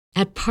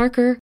At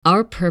Parker,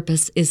 our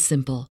purpose is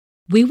simple.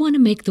 We want to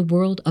make the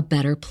world a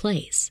better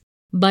place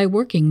by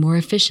working more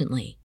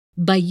efficiently,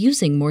 by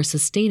using more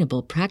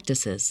sustainable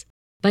practices,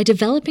 by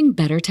developing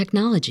better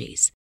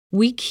technologies.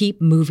 We keep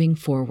moving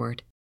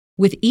forward.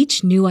 With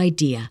each new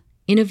idea,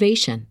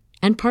 innovation,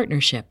 and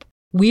partnership,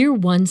 we're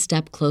one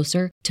step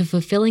closer to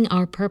fulfilling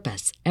our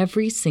purpose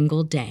every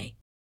single day.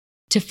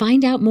 To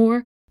find out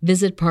more,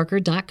 visit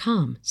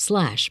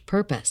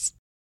parker.com/purpose.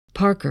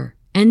 Parker,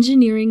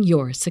 engineering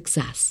your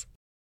success.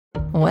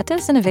 What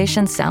does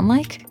innovation sound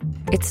like?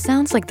 It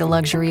sounds like the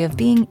luxury of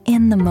being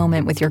in the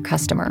moment with your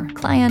customer,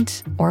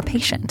 client, or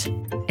patient.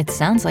 It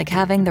sounds like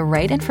having the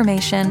right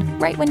information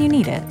right when you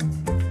need it.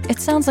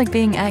 It sounds like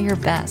being at your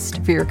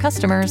best for your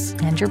customers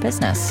and your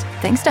business,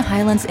 thanks to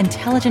Hyland's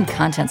intelligent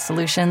content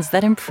solutions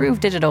that improve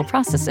digital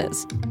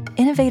processes.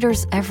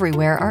 Innovators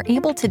everywhere are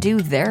able to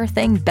do their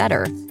thing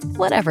better,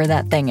 whatever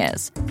that thing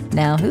is.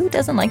 Now, who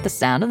doesn't like the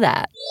sound of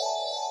that?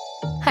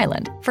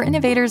 Hyland, for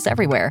innovators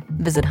everywhere.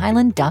 Visit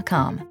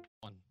hyland.com.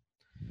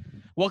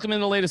 Welcome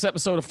in the latest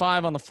episode of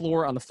 5 on the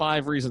Floor on the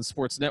 5 Reasons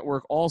Sports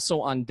Network,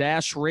 also on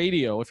Dash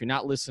Radio. If you're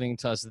not listening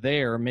to us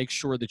there, make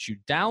sure that you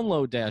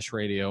download Dash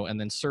Radio and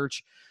then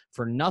search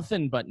for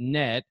Nothing But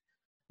Net.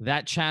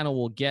 That channel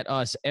will get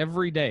us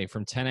every day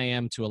from 10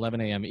 a.m. to 11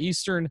 a.m.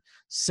 Eastern,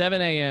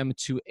 7 a.m.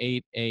 to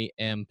 8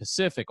 a.m.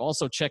 Pacific.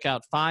 Also, check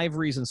out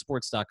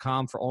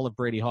 5reasonsports.com for all of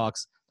Brady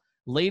Hawk's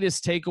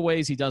latest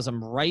takeaways. He does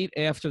them right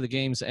after the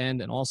games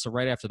end and also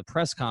right after the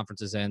press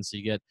conferences end, so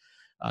you get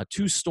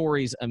 2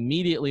 stories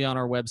immediately on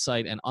our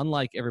website, and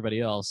unlike everybody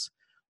else,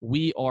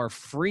 we are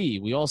free.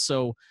 We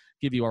also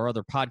give you our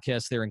other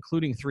podcasts there,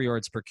 including 3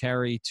 yards per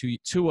carry.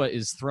 Tua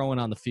is throwing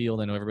on the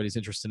field. I know everybody's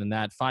interested in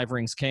that. 5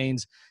 Rings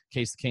Canes, in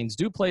case the Canes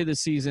do play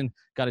this season.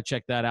 Got to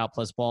check that out,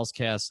 plus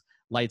Ballscast,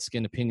 Light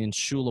Skin Opinions,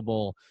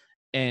 Shulable,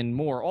 and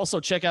more. Also,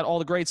 check out all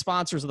the great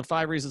sponsors of the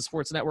 5 Reasons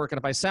Sports Network. And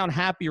if I sound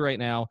happy right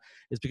now,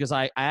 it's because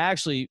I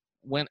actually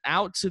went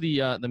out to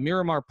the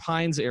Miramar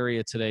Pines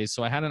area today,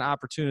 so I had an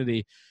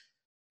opportunity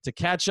to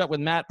catch up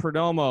with Matt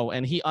Perdomo,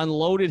 and he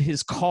unloaded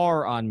his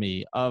car on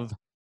me of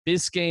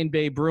Biscayne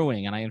Bay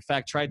Brewing, and I, in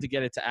fact, tried to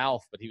get it to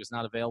Alf, but he was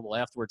not available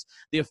afterwards.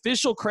 The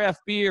official craft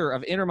beer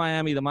of Inter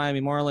Miami, the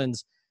Miami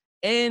Marlins,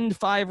 and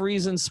 5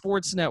 Reasons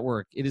Sports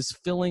Network. It is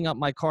filling up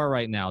my car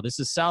right now. This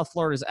is South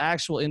Florida's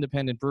actual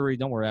independent brewery.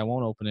 Don't worry, I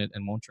won't open it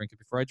and won't drink it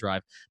before I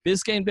drive.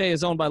 Biscayne Bay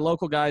is owned by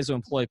local guys who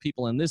employ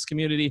people in this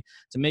community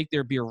to make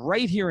their beer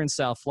right here in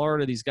South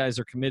Florida. These guys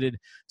are committed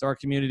to our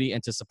community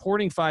and to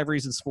supporting 5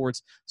 Reasons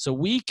Sports so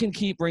we can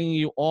keep bringing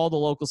you all the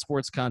local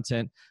sports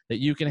content that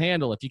you can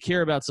handle. If you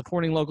care about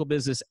supporting local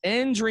business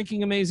and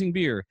drinking amazing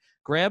beer,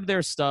 grab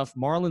their stuff,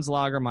 Marlins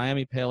Lager,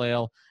 Miami Pale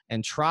Ale,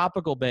 and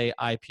Tropical Bay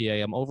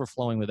IPA. I'm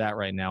overflowing with that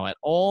right now at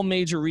all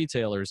major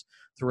retailers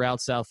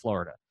throughout South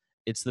Florida.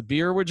 It's the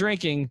beer we're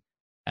drinking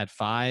at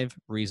 5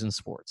 Reasons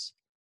Sports.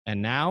 And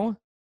now,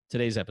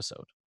 today's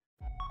episode.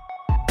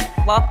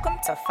 Welcome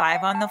to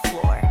 5 on the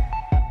Floor,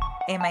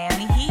 a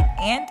Miami Heat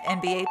and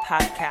NBA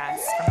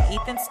podcast from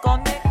Ethan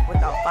Skolnick with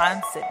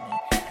Alphonse Sidney,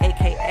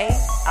 a.k.a.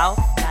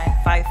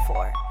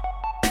 Alf954.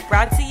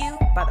 Brought to you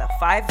by the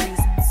 5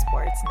 Reasons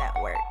Sports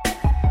Network.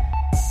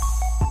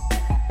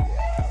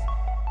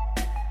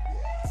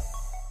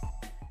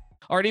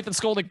 All right, Ethan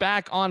Skolnick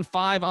back on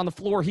 5 on the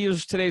Floor.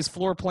 Here's today's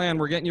floor plan.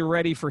 We're getting you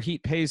ready for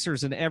Heat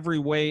Pacers in every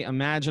way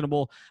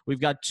imaginable. We've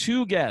got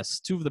 2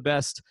 guests, 2 of the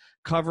best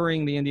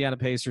covering the Indiana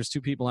Pacers,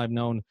 2 people I've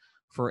known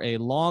for a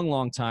long,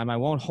 long time. I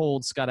won't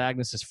hold Scott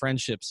Agnes's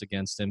friendships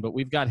against him, but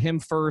we've got him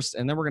first,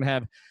 and then we're going to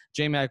have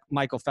J.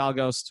 Michael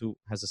Falgost, who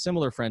has a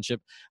similar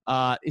friendship.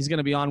 He's going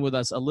to be on with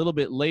us a little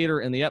bit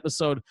later in the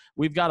episode.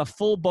 We've got a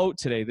full boat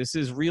today. This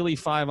is really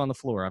 5 on the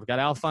Floor. I've got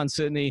Alphonse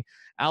Sidney,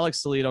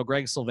 Alex Toledo,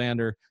 Greg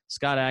Sylvander,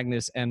 Scott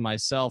Agnes, and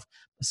myself.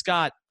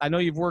 Scott, I know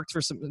you've worked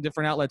for some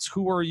different outlets.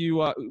 Who are you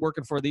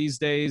working for these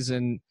days,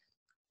 and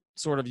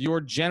sort of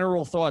your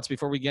general thoughts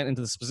before we get into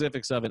the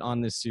specifics of it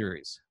on this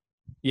series?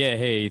 Yeah,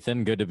 hey,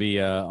 Ethan, good to be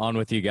on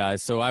with you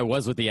guys. So I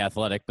was with The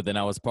Athletic, but then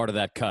I was part of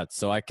that cut.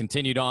 So I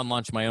continued on,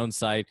 launched my own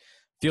site,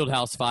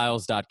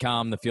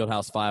 fieldhousefiles.com, the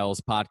Fieldhouse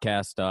Files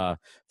podcast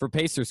for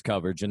Pacers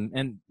coverage.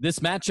 And this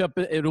matchup,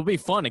 it'll be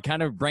fun. It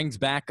kind of brings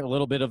back a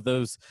little bit of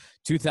those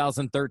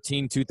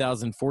 2013,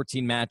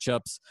 2014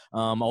 matchups,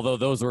 although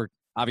those were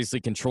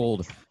obviously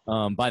controlled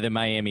by the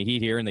Miami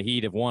Heat here, and the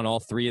Heat have won all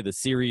 3 of the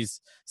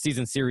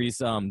season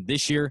series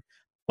this year.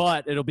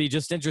 But it'll be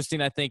just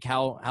interesting, I think,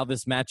 how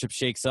this matchup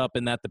shakes up,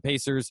 in that the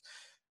Pacers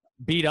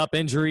beat up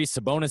injuries.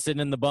 Sabonis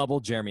sitting in the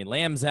bubble. Jeremy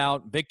Lamb's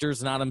out.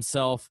 Victor's not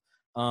himself.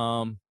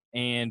 And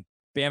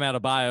Bam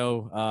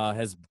Adebayo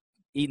has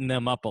eaten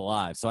them up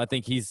alive. So I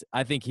think he's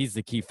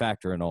the key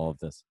factor in all of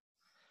this.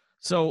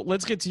 So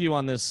let's get to you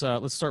on this.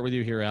 Let's start with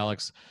you here,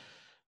 Alex.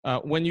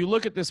 When you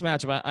look at this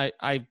matchup,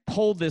 I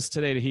polled this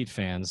today to Heat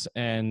fans,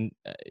 and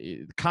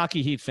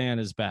cocky Heat fan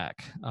is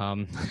back.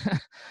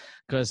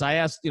 Because I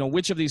asked,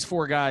 which of these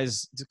 4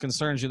 guys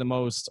concerns you the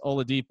most,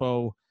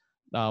 Oladipo,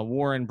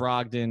 Warren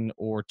Brogdon,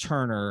 or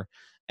Turner?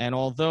 And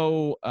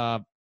although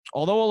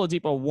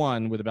Oladipo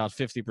won with about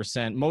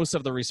 50%, most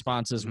of the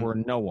responses were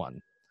no one.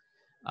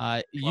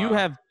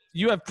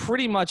 You have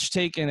pretty much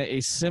taken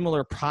a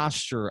similar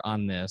posture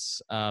on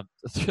this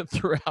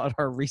throughout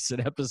our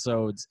recent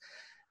episodes.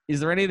 Is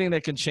there anything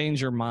that can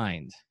change your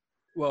mind?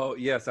 Well,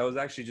 yes, I was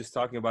actually just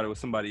talking about it with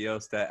somebody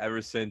else that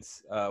ever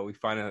since we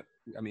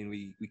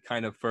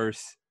kind of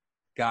first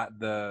got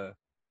the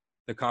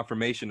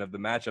confirmation of the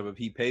matchup of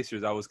Heat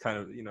Pacers, I was kind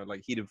of,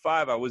 like Heat in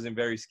 5. I wasn't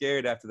very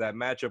scared after that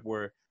matchup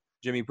where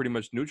Jimmy pretty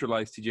much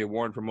neutralized TJ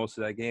Warren for most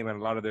of that game, and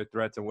a lot of their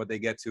threats and what they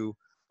get to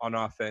on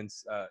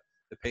offense.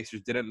 The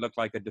Pacers didn't look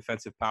like a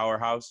defensive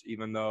powerhouse,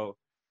 even though,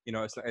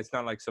 it's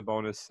not like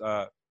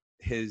Sabonis,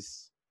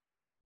 his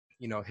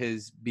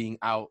being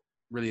out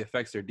really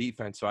affects their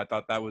defense. So I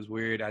thought that was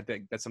weird. I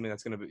think that's something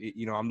that's going to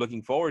be, I'm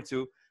looking forward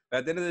to. But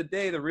at the end of the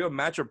day, the real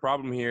matchup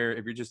problem here,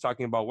 if you're just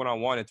talking about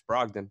one-on-one, it's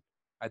Brogdon.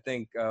 I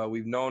think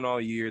we've known all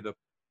year the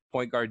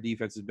point guard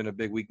defense has been a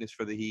big weakness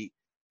for the Heat.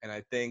 And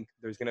I think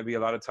there's going to be a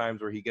lot of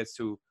times where he gets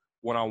to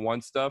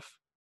one-on-one stuff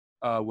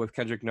with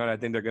Kendrick Nunn. I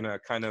think they're going to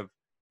kind of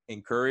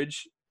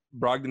encourage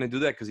Brogdon to do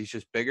that because he's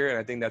just bigger. And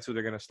I think that's who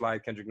they're going to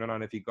slide Kendrick Nunn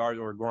on if he guards,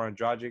 or Goran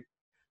Dragic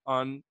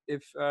on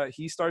if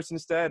he starts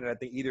instead. And I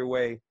think either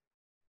way,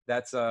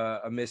 that's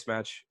a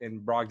mismatch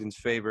in Brogdon's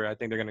favor. I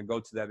think they're going to go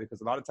to that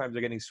because a lot of times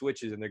they're getting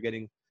switches and they're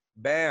getting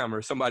Bam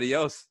or somebody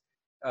else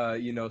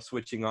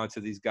switching on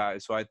to these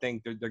guys. So I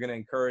think they're going to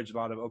encourage a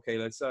lot of, okay,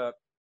 let's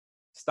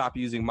stop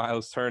using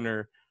Miles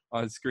Turner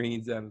on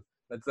screens and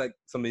let's let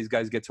some of these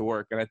guys get to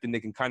work. And I think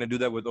they can kind of do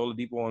that with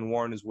Oladipo and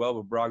Warren as well,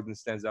 but Brogdon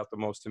stands out the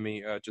most to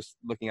me, just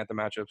looking at the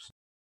matchups.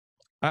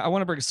 I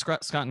want to bring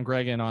Scott and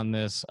Greg in on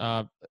this.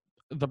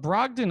 The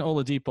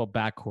Brogdon-Oladipo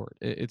backcourt,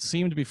 it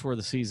seemed before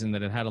the season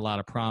that it had a lot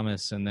of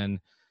promise, and then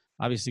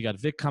obviously you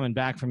got Vic coming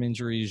back from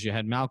injuries. You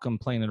had Malcolm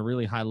playing at a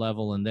really high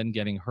level and then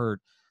getting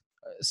hurt.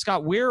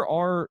 Scott, where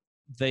are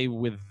they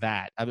with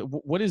that? I mean,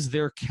 what is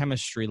their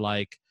chemistry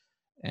like?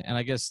 And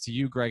I guess to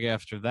you, Greg,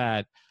 after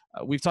that,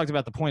 we've talked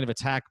about the point of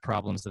attack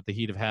problems that the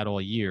Heat have had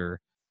all year.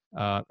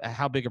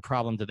 How big a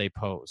problem do they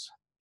pose?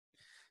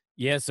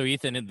 Yeah, so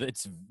Ethan,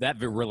 it's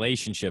that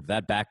relationship,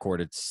 that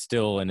backcourt, it's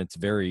still in its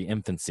very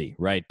infancy,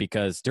 right?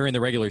 Because during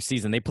the regular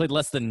season, they played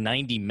less than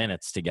 90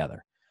 minutes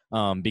together.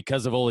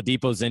 Because of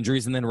Oladipo's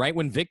injuries. And then right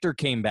when Victor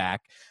came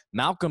back,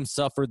 Malcolm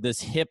suffered this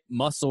hip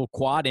muscle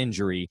quad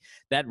injury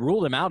that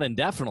ruled him out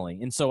indefinitely.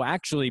 And so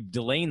actually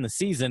delaying the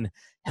season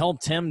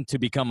helped him to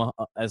become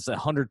as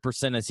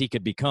 100% as he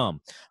could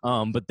become.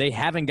 But they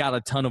haven't got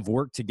a ton of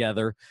work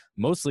together,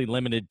 mostly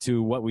limited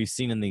to what we've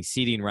seen in the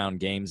seeding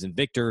round games. And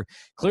Victor,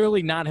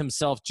 clearly not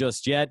himself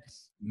just yet.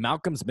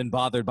 Malcolm's been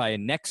bothered by a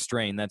neck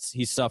strain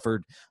he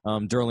suffered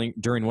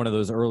during one of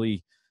those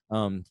early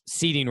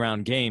seeding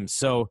round games.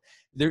 So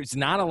there's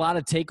not a lot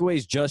of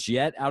takeaways just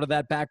yet out of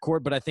that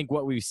backcourt, but I think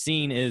what we've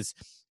seen is,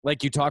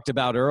 like you talked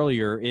about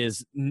earlier,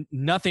 is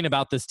nothing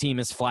about this team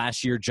is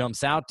flashy or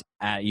jumps out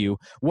at you.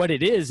 What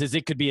it is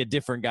it could be a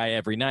different guy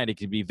every night. It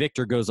could be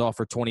Victor goes off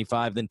for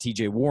 25, then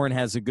TJ Warren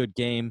has a good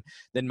game,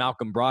 then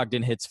Malcolm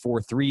Brogdon hits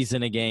 4 threes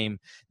in a game.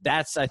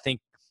 That's, I think,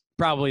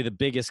 probably the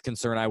biggest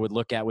concern I would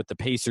look at with the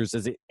Pacers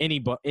is any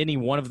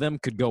one of them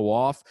could go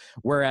off,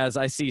 whereas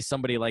I see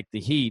somebody like the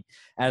Heat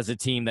as a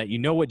team that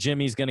what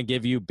Jimmy's going to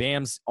give you.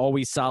 Bam's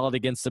always solid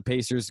against the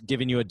Pacers,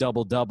 giving you a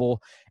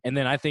double-double. And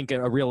then I think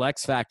a real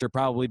X factor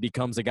probably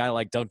becomes a guy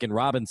like Duncan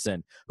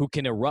Robinson, who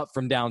can erupt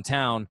from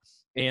downtown,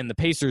 and the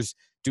Pacers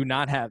do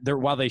not have –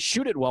 while they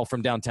shoot it well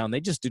from downtown,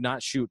 they just do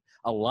not shoot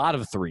a lot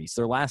of threes.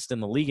 They're last in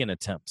the league in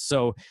attempts.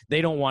 So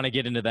they don't want to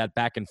get into that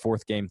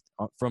back-and-forth game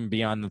from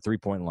beyond the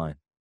three-point line.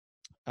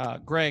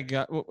 Greg,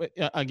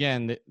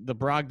 again, the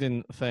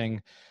Brogdon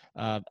thing,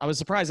 I was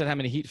surprised at how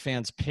many Heat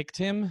fans picked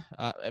him,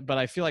 but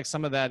I feel like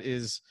some of that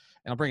is,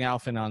 and I'll bring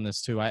Alf in on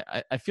this too,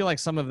 I feel like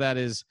some of that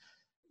is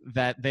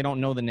that they don't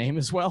know the name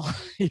as well,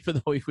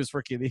 even though he was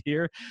Rookie of the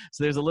Year.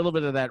 So there's a little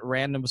bit of that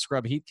random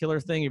scrub Heat killer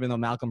thing, even though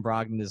Malcolm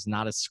Brogdon is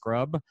not a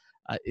scrub.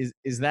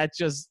 Is that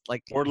just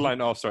like – borderline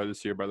all-star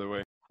this year, by the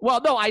way.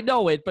 Well, no, I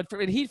know it, but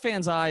in Heat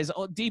fans' eyes,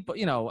 deep,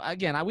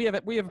 again, we have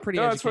a pretty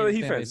no, educated it's for the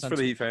Heat fan fans. For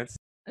the Heat fans.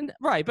 And,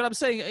 right, but I'm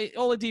saying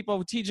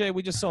Oladipo, TJ,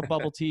 we just saw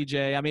bubble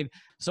TJ. I mean,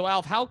 so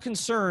Alf, how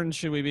concerned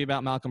should we be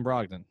about Malcolm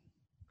Brogdon?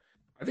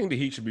 I think the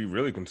Heat should be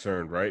really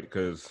concerned, right?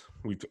 Because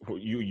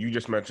you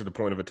just mentioned the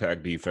point of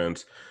attack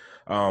defense.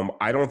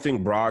 I don't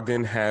think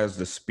Brogdon has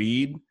the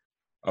speed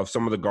of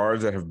some of the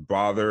guards that have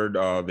bothered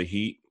the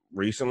Heat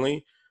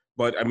recently.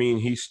 But, I mean,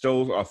 he's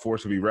still a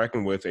force to be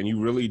reckoned with, and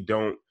you really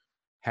don't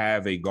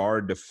have a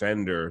guard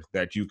defender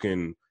that you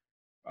can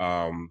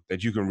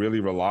really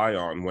rely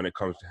on when it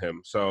comes to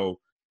him. So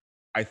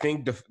I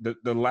think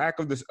the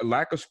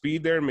lack of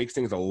speed there makes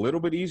things a little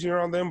bit easier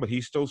on them, but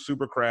he's still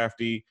super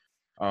crafty.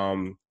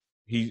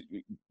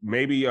 He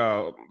maybe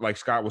like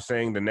Scott was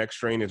saying, the neck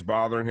strain is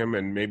bothering him,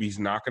 and maybe he's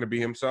not going to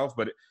be himself.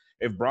 But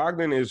if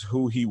Brogdon is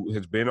who he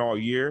has been all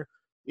year,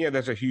 yeah,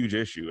 that's a huge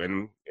issue.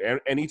 And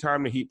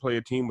anytime the Heat play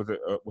a team with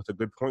a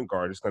good point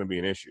guard, it's going to be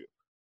an issue.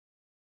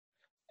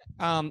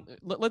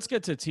 Let's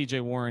get to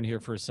TJ Warren here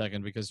for a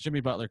second, because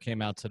Jimmy Butler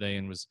came out today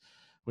and was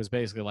was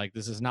basically like,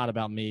 this is not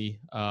about me.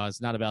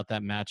 It's not about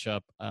that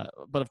matchup.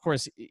 But of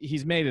course,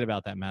 he's made it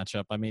about that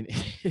matchup. I mean,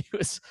 he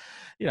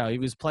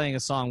was playing a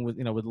song with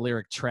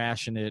lyric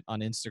trash in it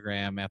on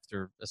Instagram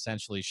after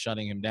essentially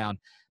shutting him down.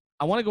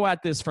 I want to go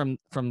at this from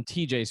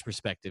TJ's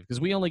perspective, because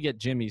we only get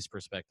Jimmy's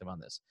perspective on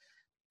this.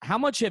 How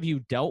much have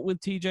you dealt with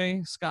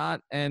TJ,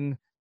 Scott? And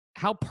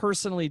how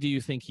personally do you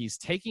think he's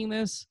taking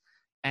this?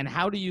 And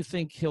how do you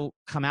think he'll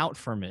come out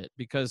from it?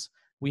 Because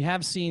we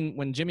have seen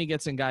when Jimmy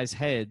gets in guys'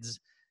 heads,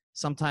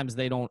 sometimes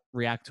they don't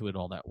react to it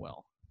all that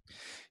well.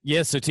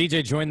 Yeah, so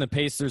TJ joined the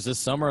Pacers this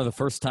summer.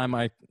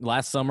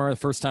 Last summer, the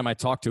first time I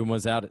talked to him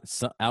was out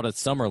at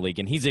Summer League,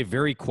 and he's a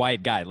very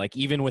quiet guy. Like,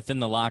 even within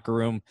the locker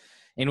room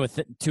and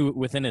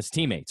within his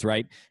teammates,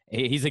 right?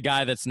 He's a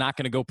guy that's not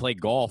going to go play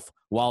golf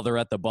while they're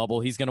at the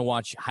bubble. He's going to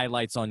watch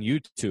highlights on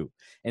YouTube.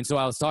 And so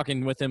I was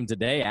talking with him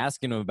today,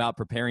 asking him about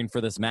preparing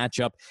for this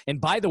matchup. And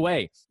by the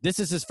way, this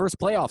is his first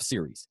playoff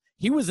series.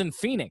 He was in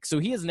Phoenix, so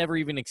he has never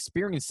even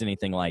experienced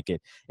anything like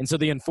it. And so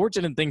the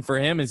unfortunate thing for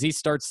him is he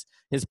starts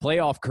his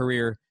playoff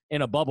career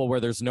in a bubble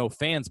where there's no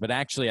fans, but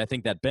actually I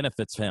think that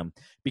benefits him,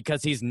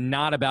 because he's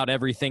not about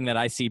everything that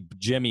I see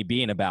Jimmy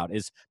being about,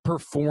 is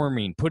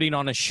performing, putting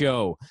on a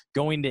show,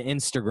 going to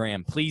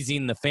Instagram,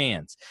 pleasing the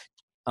fans.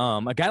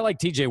 A guy like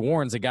TJ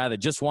Warren's a guy that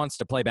just wants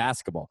to play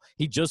basketball.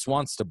 He just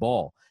wants to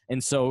ball.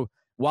 And so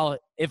while,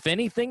 if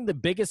anything, the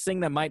biggest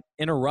thing that might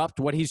interrupt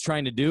what he's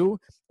trying to do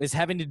is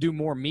having to do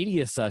more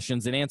media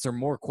sessions and answer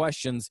more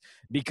questions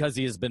because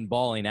he has been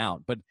balling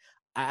out. But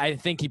I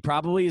think he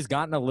probably has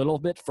gotten a little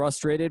bit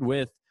frustrated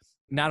with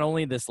not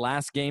only this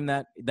last game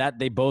that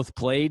they both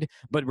played,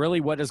 but really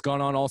what has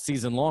gone on all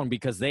season long,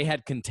 because they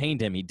had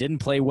contained him. He didn't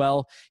play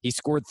well. He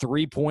scored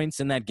 3 points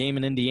in that game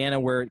in Indiana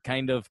where it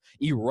kind of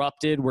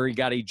erupted, where he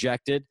got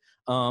ejected.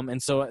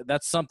 And so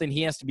that's something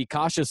he has to be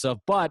cautious of,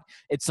 but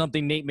it's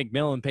something Nate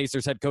McMillan,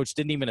 Pacers head coach,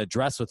 didn't even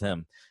address with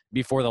him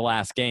before the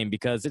last game,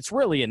 because it's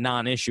really a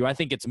non-issue. I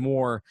think it's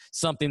more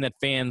something that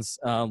fans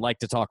like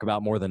to talk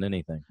about more than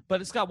anything.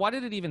 But Scott, why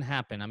did it even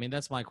happen? I mean,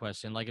 that's my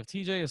question. Like, if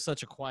TJ is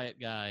such a quiet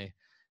guy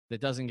that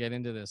doesn't get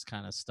into this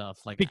kind of stuff,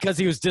 like, because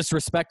he was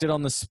disrespected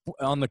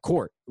on the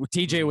court.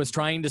 TJ was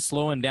trying to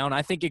slow him down.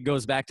 I think it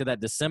goes back to that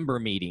December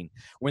meeting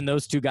when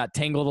those two got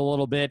tangled a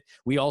little bit.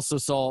 We also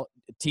saw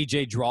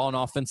TJ draw an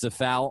offensive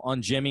foul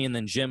on Jimmy, and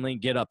then Jimmy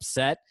get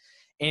upset.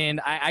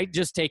 And I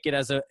just take it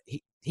as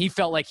he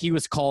felt like he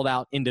was called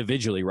out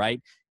individually,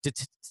 right?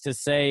 To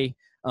say,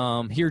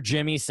 hear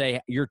Jimmy say,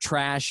 "You're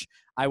trash."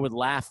 I would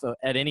laugh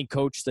at any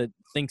coach that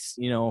thinks,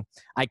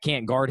 I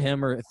can't guard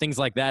him, or things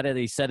like that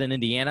he said in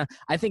Indiana.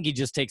 I think he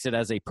just takes it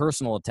as a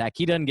personal attack.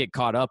 He doesn't get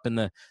caught up in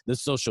the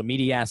social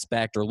media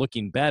aspect or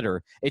looking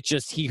better. It's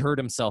just he heard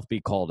himself be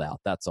called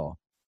out. That's all.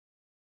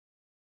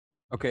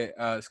 Okay,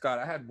 Scott,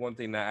 I had one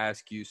thing to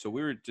ask you. So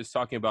we were just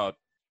talking about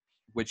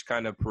which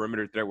kind of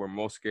perimeter threat we're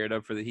most scared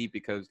of for the Heat,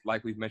 because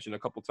like we've mentioned a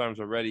couple times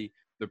already,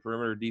 the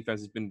perimeter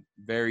defense has been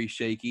very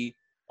shaky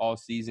all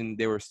season.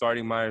 They were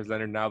starting Myers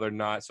Leonard, now they're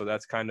not. So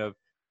that's kind of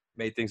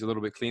made things a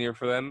little bit cleaner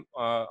for them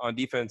on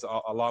defense,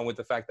 along with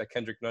the fact that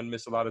Kendrick Nunn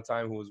missed a lot of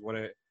time, who was one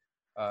of,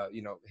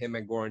 him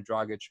and Goran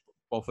Dragic,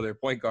 both of their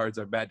point guards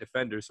are bad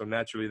defenders. So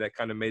naturally that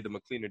kind of made them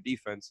a cleaner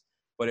defense.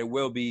 But it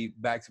will be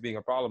back to being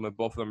a problem if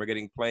both of them are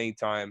getting playing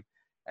time.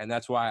 And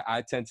that's why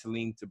I tend to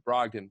lean to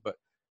Brogdon. But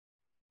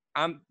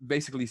I'm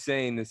basically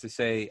saying this to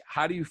say,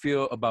 how do you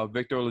feel about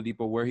Victor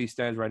Oladipo, where he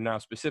stands right now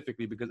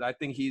specifically? Because I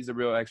think he's the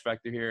real X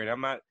factor here.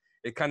 And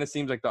it kind of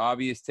seems like the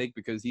obvious take,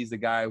 because he's the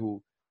guy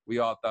who we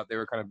all thought they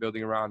were kind of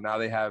building around. Now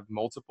they have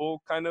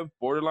multiple kind of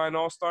borderline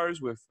all-stars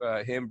with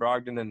him,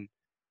 Brogdon,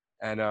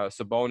 and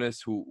Sabonis,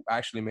 who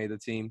actually made the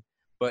team.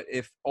 But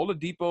if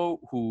Oladipo,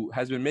 who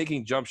has been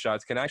making jump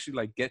shots, can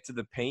actually get to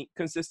the paint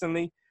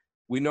consistently,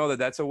 we know that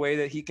that's a way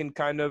that he can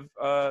kind of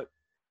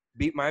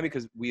beat Miami,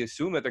 because we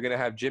assume that they're going to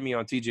have Jimmy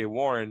on TJ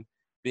Warren,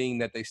 being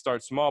that they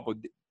start small. But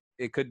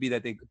it could be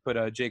that they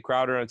put Jay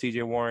Crowder on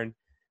TJ Warren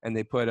and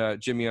they put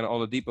Jimmy on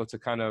Oladipo to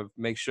kind of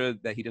make sure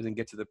that he doesn't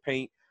get to the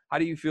paint. How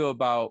do you feel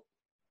about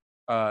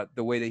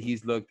the way that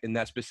he's looked in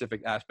that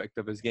specific aspect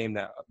of his game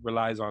that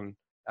relies on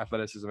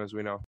athleticism, as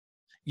we know?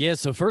 Yeah,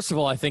 so first of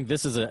all, I think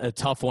this is a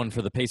tough one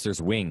for the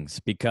Pacers' wings,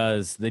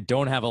 because they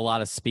don't have a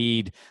lot of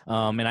speed.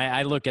 And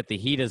I look at the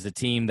Heat as a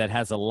team that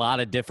has a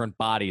lot of different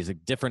bodies,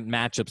 different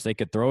matchups they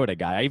could throw at a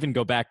guy. I even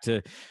go back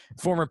to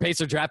former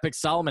Pacer draft pick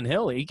Solomon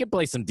Hill. He can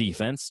play some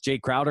defense. Jay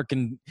Crowder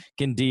can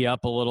D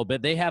up a little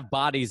bit. They have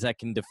bodies that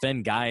can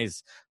defend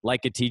guys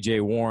like a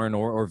TJ Warren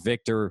or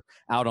Victor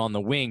out on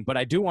the wing. But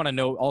I do want to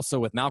note also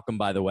with Malcolm,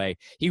 by the way,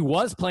 he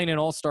was playing in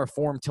all-star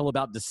form till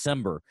about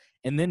December.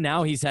 And then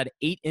now he's had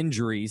 8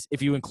 injuries,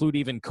 if you include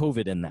even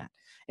COVID in that.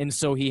 And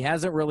so he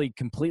hasn't really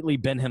completely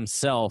been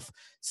himself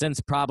since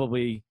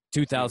probably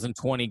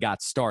 2020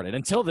 got started.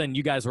 Until then,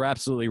 you guys were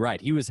absolutely right.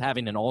 He was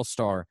having an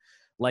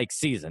all-star-like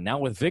season. Now,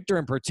 with Victor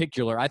in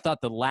particular, I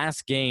thought the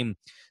last game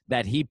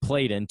that he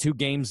played in 2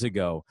 games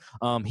ago,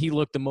 he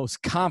looked the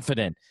most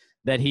confident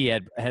that he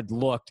had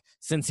looked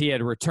since he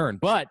had returned.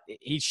 But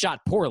he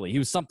shot poorly. He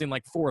was something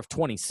like 4 of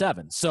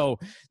 27. So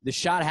the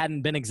shot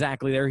hadn't been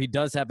exactly there. He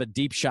does have a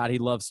deep shot he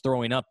loves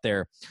throwing up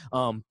there.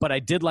 But I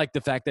did like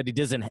the fact that he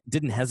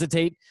didn't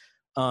hesitate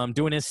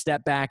doing his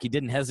step back. He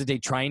didn't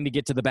hesitate trying to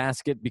get to the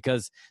basket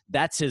because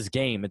that's his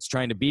game. It's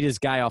trying to beat his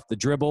guy off the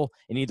dribble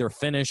and either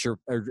finish or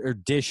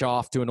dish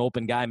off to an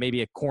open guy,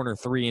 maybe a corner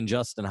three in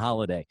Justin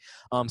Holiday.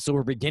 So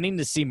we're beginning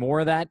to see more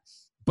of that.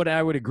 But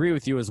I would agree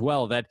with you as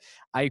well that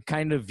I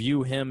kind of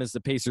view him as the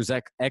Pacers'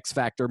 X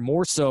factor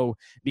more so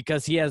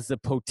because he has the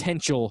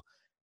potential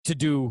to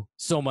do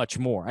so much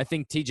more. I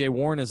think TJ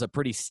Warren is a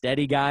pretty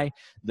steady guy.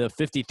 The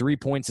 53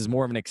 points is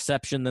more of an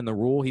exception than the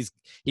rule.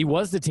 He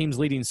was the team's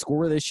leading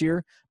scorer this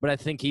year, but I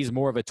think he's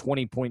more of a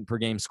 20-point per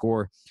game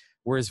scorer,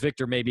 whereas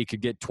Victor maybe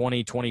could get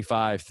 20,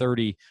 25,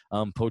 30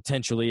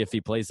 potentially if he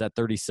plays that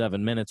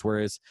 37 minutes.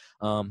 Whereas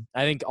I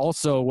think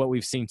also what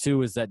we've seen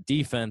too is that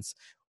defense,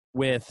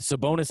 with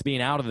Sabonis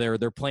being out of there,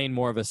 they're playing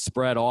more of a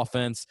spread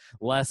offense,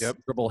 less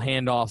dribble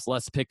handoffs,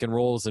 less pick and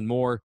rolls, and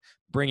more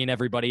bringing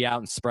everybody out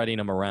and spreading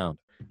them around.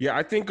 Yeah,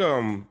 I think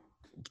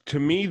to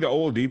me, the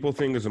Oladipo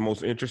thing is the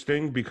most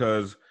interesting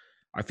because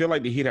I feel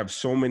like the Heat have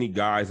so many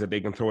guys that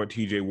they can throw at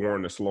TJ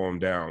Warren to slow him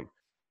down.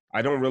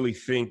 I don't really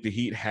think the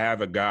Heat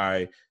have a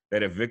guy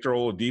that if Victor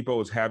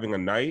Oladipo is having a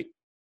night,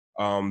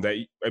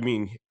 I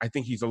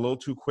think he's a little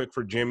too quick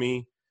for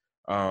Jimmy.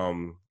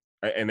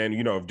 And then,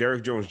 if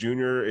Derrick Jones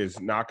Jr. is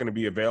not going to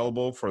be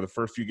available for the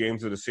first few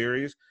games of the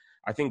series,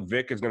 I think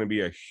Vic is going to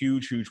be a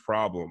huge, huge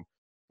problem.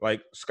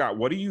 Like, Scott,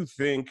 what do you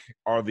think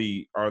are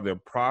the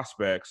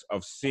prospects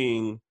of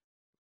seeing,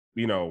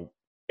 a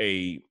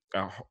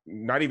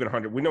not even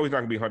 100, we know he's not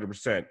going to be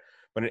 100%,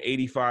 but an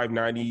 85,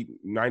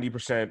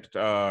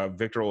 90%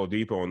 Victor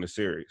Oladipo in the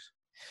series?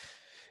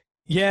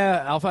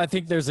 Yeah, Alpha, I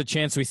think there's a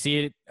chance we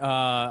see it,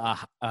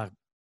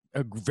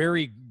 a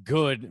very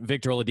good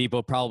Victor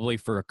Oladipo probably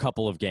for a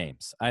couple of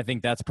games. I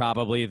think that's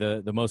probably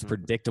the most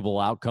predictable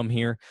outcome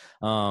here.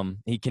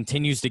 He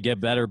continues to get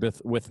better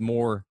with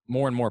more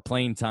and more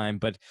playing time,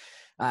 but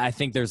I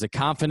think there's a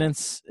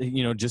confidence,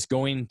 just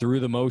going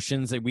through the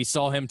motions. We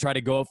saw him try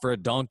to go up for a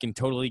dunk and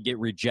totally get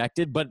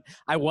rejected, but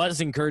I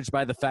was encouraged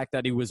by the fact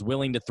that he was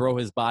willing to throw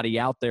his body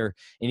out there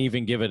and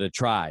even give it a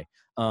try.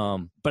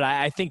 But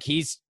I think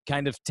he's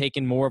kind of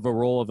taken more of a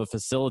role of a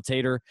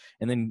facilitator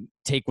and then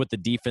take what the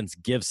defense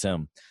gives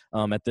him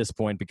at this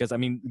point. Because,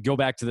 go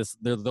back to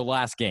the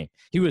last game.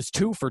 He was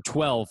 2 for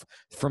 12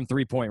 from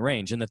three-point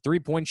range. And the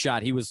three-point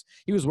shot, he was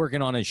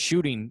working on his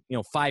shooting,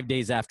 5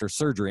 days after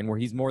surgery, and where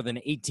he's more than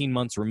 18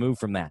 months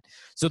removed from that.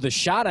 So the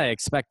shot I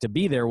expect to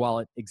be there while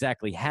it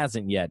exactly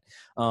hasn't yet.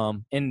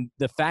 And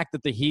the fact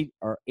that the Heat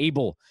are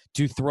able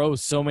to throw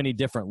so many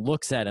different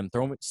looks at him,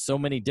 throw so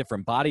many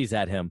different bodies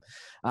at him,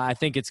 I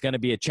think it's going to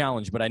be a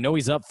challenge. But I know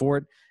he's up for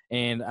it.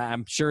 And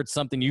I'm sure it's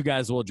something you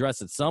guys will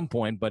address at some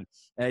point, but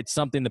it's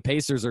something the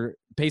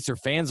Pacer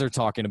fans are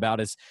talking about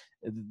is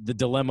the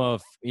dilemma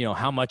of,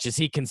 how much is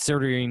he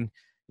considering,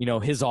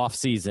 his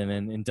offseason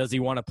and does he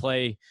want to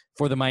play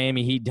for the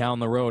Miami Heat down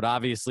the road?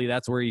 Obviously,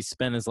 that's where he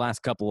spent his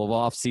last couple of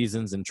off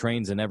seasons and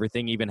trains and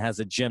everything, even has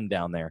a gym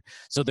down there.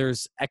 So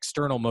there's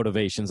external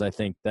motivations, I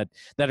think, that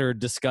are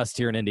discussed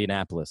here in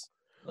Indianapolis.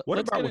 What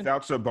about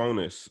without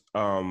Sabonis,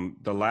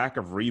 the lack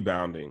of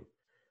rebounding?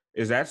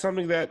 Is that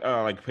something that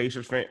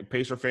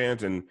Pacer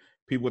fans and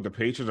people with the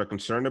Pacers are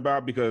concerned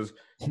about? Because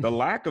the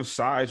lack of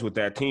size with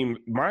that team,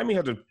 Miami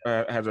has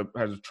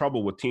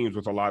trouble with teams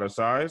with a lot of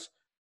size.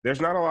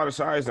 There's not a lot of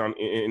size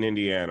in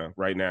Indiana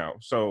right now.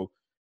 So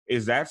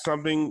is that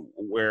something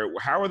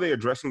how are they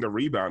addressing the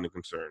rebounding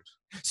concerns?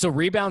 So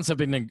rebounds have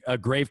been a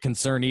grave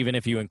concern, even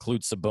if you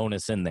include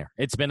Sabonis in there.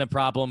 It's been a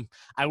problem,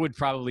 I would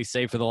probably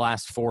say, for the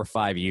last 4 or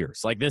 5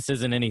 years. Like, this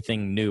isn't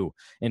anything new,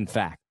 in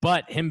fact.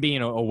 But him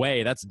being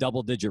away, that's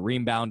double-digit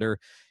rebounder.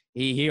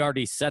 He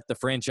already set the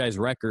franchise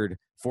record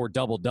for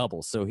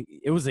double-doubles. So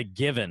it was a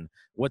given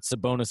what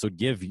Sabonis would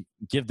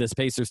give this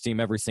Pacers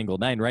team every single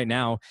night. And right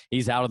now,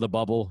 he's out of the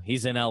bubble.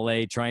 He's in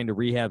L.A. trying to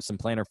rehab some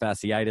plantar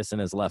fasciitis in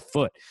his left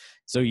foot.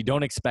 So you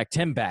don't expect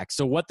him back.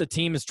 So what the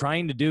team is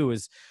trying to do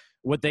is,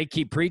 what they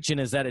keep preaching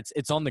is that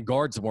it's on the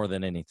guards more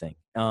than anything.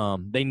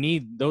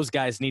 Those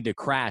guys need to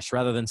crash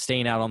rather than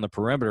staying out on the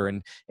perimeter.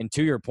 And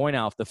to your point,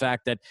 Alf, the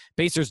fact that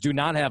Pacers do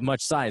not have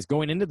much size.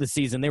 Going into the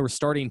season, they were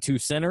starting 2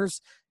 centers.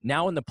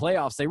 Now in the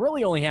playoffs, they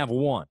really only have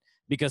 1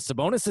 because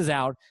Sabonis is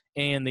out,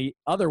 and the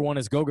other one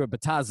is Goga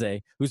Bitadze,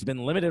 who's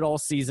been limited all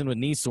season with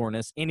knee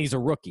soreness, and he's a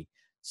rookie.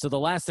 So the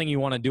last thing you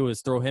want to do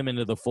is throw him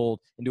into the fold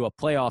into a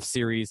playoff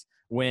series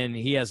when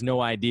he has no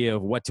idea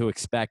of what to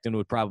expect and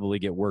would probably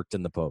get worked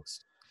in the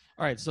post.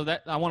 All right, so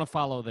that I want to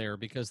follow there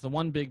because the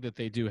one big that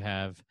they do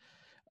have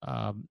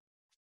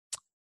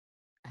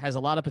has a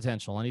lot of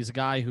potential, and he's a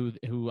guy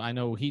who I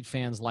know Heat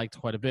fans liked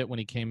quite a bit when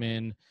he came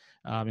in.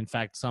 In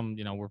fact, some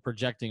were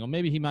projecting,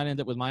 maybe he might end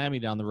up with Miami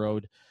down the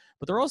road.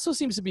 But there also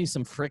seems to be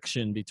some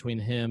friction between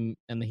him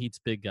and the Heat's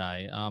big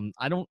guy.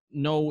 I don't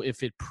know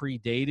if it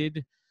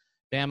predated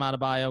Bam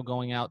Adebayo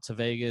going out to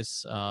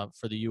Vegas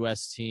for the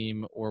U.S.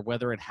 team or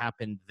whether it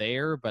happened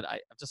there, but I've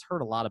just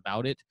heard a lot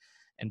about it.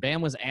 And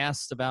Bam was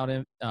asked about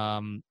him.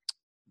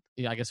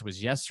 I guess it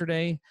was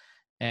yesterday.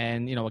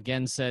 And,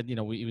 again said,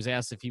 he was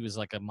asked if he was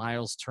like a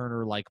Miles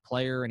Turner-like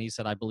player. And he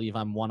said, I believe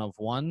I'm one of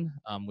one,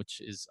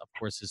 which is, of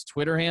course, his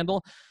Twitter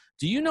handle.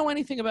 Do you know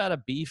anything about a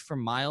beef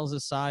from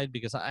Miles' side?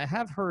 Because I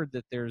have heard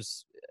that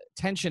there's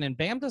tension, and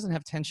Bam doesn't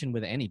have tension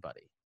with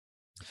anybody.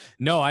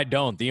 No, I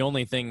don't. The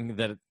only thing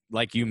that,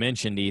 like you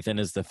mentioned, Ethan,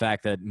 is the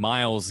fact that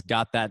Miles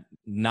got that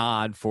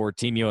nod for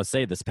Team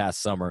USA this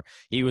past summer.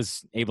 He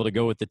was able to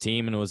go with the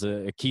team and was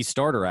a key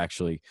starter,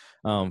 actually,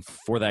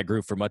 for that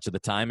group for much of the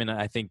time. And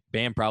I think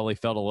Bam probably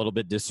felt a little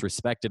bit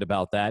disrespected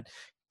about that,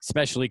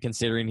 especially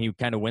considering he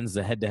kind of wins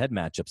the head-to-head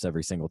matchups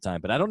every single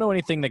time. But I don't know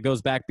anything that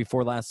goes back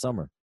before last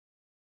summer.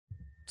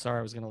 Sorry,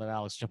 I was going to let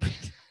Alex jump in.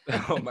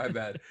 Oh, my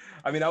bad.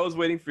 I mean, I was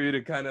waiting for you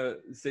to kind of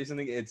say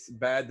something. It's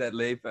bad that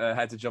Leif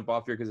had to jump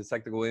off here because of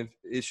technical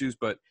issues,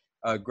 but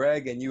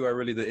Greg and you are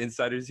really the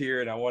insiders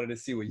here, and I wanted to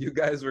see what you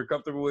guys were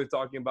comfortable with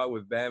talking about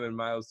with Bam and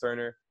Miles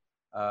Turner.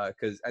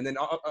 And then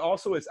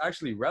also it's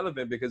actually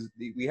relevant because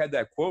we had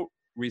that quote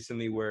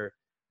recently where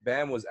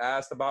Bam was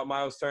asked about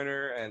Miles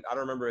Turner, and I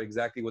don't remember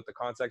exactly what the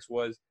context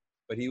was,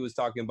 but he was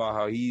talking about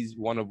how he's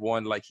one of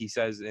one, like he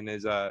says in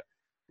his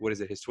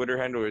his Twitter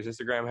handle or his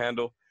Instagram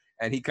handle,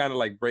 and he kind of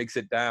like breaks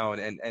it down.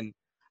 And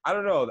I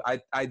don't know,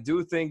 I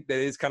do think that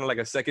it's kind of like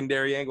a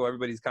secondary angle.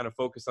 Everybody's kind of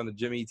focused on the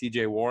Jimmy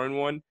TJ Warren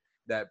one.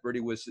 That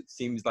really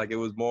seems like it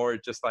was more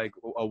just like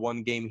a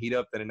one-game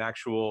heat-up than an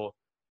actual,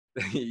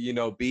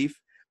 beef.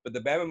 But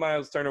the Bam and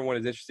Miles Turner one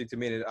is interesting to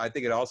me, and I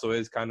think it also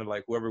is kind of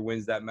like whoever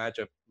wins that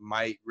matchup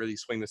might really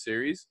swing the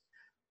series.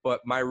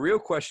 But my real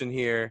question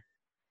here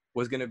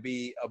was going to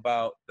be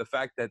about the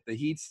fact that the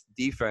Heat's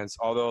defense,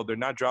 although they're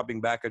not dropping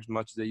back as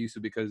much as they used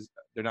to because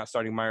they're not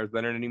starting Myers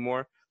Leonard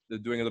anymore, they're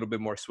doing a little bit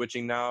more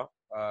switching now.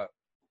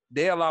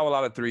 They allow a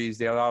lot of threes.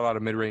 They allow a lot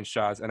of mid-range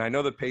shots. And I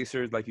know the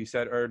Pacers, like you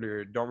said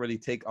earlier, don't really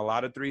take a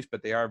lot of threes,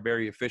 but they are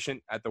very efficient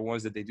at the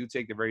ones that they do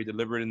take. They're very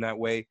deliberate in that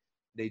way.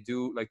 They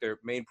do, like their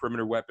main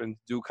perimeter weapons,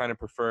 do kind of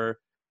prefer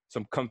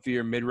some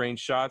comfier mid-range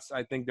shots.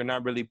 I think they're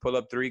not really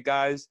pull-up three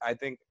guys. I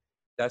think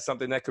that's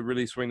something that could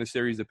really swing the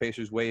series the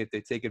Pacers' way if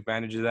they take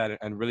advantage of that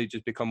and really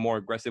just become more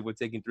aggressive with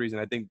taking threes.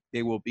 And I think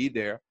they will be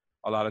there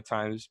a lot of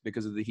times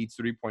because of the Heat's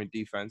three-point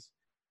defense.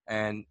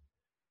 And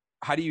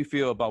how do you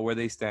feel about where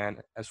they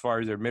stand as far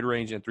as their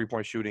mid-range and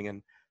three-point shooting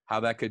and how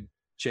that could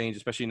change,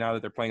 especially now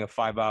that they're playing a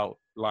 5-out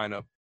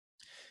lineup?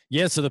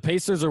 Yeah, so the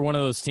Pacers are one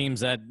of those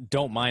teams that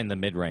don't mind the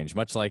mid-range,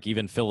 much like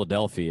even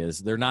Philadelphia is.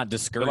 They're not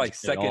discouraged. They're like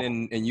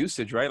second in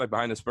usage, right? Like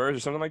behind the Spurs or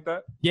something like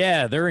that?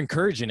 Yeah, they're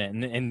encouraging it.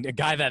 And a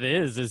guy that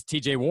is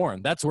TJ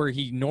Warren. That's where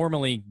he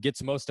normally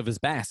gets most of his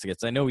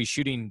baskets. I know he's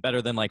shooting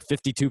better than like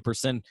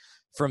 52%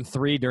 from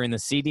three during the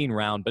seeding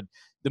round, but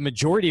the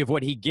majority of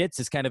what he gets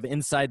is kind of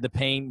inside the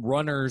paint,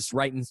 runners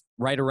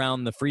right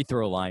around the free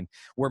throw line,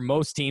 where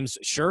most teams,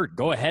 sure,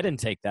 go ahead and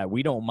take that.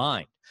 We don't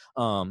mind.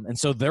 And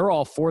so they're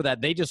all for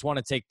that. They just want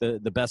to take the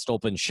best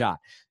open shot.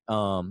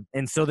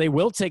 And so they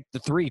will take the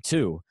three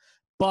too,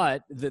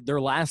 but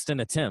they're last in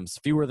attempts,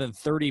 fewer than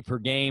 30 per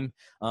game.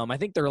 I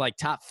think they're like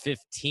top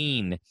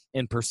 15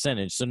 in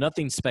percentage, so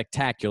nothing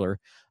spectacular.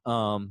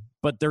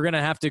 But they're going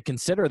to have to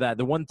consider that.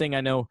 The one thing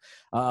I know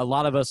a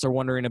lot of us are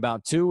wondering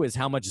about too is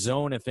how much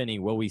zone, if any,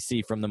 will we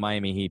see from the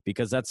Miami Heat,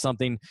 because that's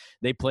something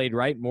they played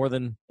right more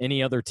than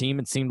any other team,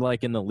 it seemed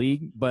like, in the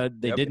league,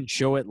 but they didn't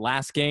show it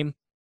last game.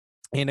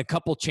 And a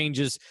couple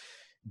changes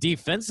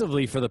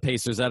defensively for the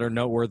Pacers that are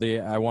noteworthy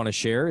I want to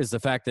share is the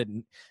fact that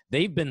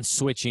they've been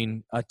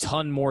switching a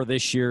ton more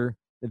this year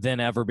than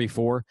ever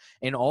before.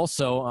 And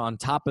also on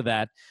top of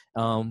that,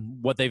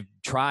 what they've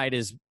tried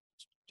is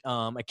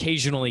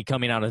occasionally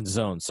coming out of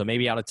zone. So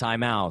maybe out of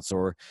timeouts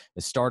or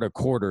the start of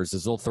quarters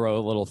is they'll throw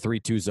a little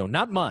 3-2 zone.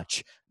 Not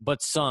much,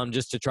 but some,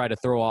 just to try to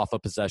throw off a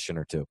possession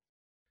or two.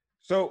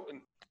 So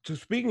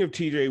speaking of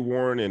TJ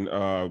Warren and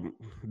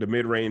the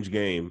mid-range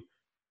game,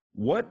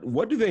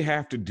 what do they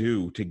have to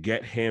do to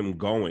get him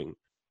going?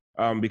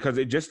 Because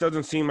it just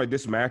doesn't seem like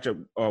this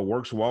matchup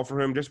works well for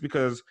him, just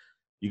because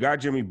you got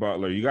Jimmy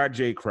Butler, you got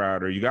Jay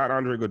Crowder, you got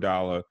Andre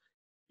Iguodala,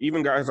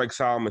 even guys like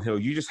Solomon Hill.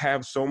 You just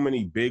have so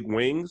many big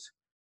wings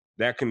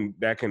that can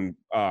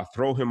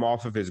throw him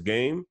off of his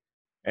game.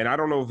 And I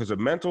don't know if it's a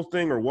mental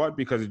thing or what,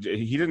 because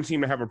he didn't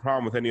seem to have a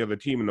problem with any other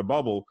team in the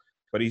bubble,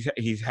 but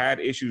he's had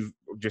issues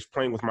just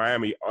playing with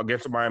Miami,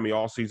 against Miami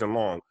all season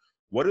long.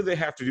 What do they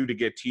have to do to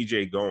get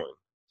TJ going?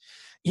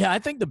 Yeah, I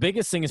think the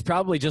biggest thing is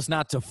probably just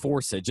not to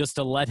force it, just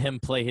to let him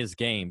play his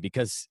game,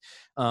 because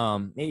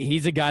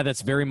he's a guy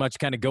that's very much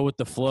kind of go with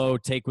the flow,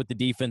 take what the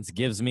defense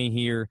gives me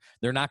here.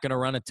 They're not going to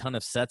run a ton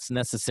of sets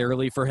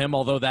necessarily for him,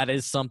 although that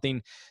is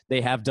something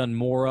they have done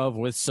more of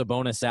with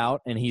Sabonis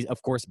out, and he,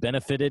 of course,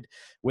 benefited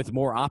with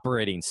more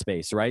operating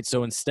space, right?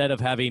 So instead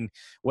of having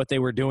what they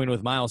were doing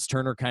with Miles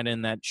Turner kind of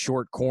in that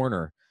short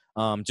corner,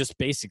 just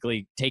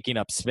basically taking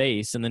up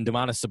space, and then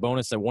Domantas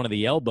Sabonis at one of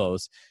the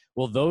elbows.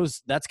 Well,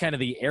 that's kind of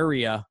the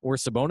area where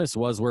Sabonis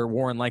was, where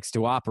Warren likes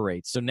to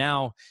operate. So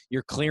now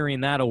you're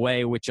clearing that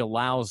away, which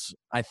allows,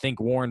 I think,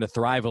 Warren to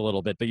thrive a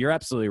little bit. But you're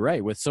absolutely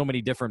right. With so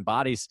many different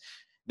bodies,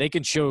 they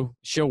can show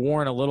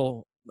Warren a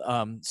little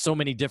so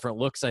many different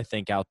looks, I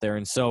think, out there.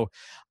 And so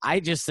I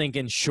just think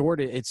in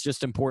short, it's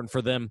just important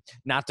for them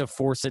not to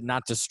force it,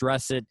 not to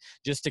stress it,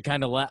 just to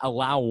kind of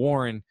allow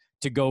Warren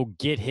to go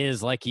get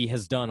his like he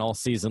has done all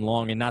season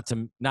long, and not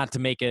to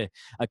make a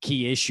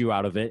key issue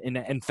out of it. And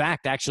in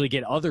fact, actually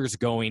get others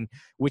going,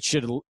 which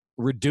should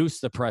reduce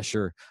the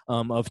pressure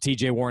of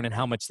TJ Warren and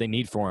how much they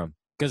need for him.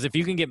 Because if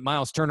you can get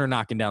Miles Turner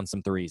knocking down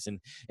some threes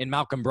and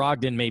Malcolm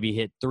Brogdon maybe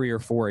hit 3 or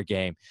 4 a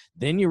game,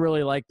 then you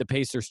really like the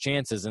Pacers'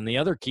 chances. And the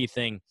other key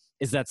thing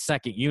is that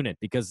second unit,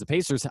 because the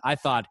Pacers, I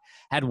thought,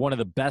 had one of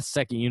the best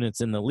second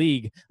units in the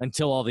league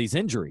until all these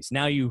injuries.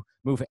 Now you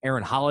move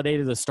Aaron Holiday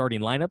to the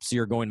starting lineup, so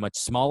you're going much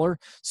smaller.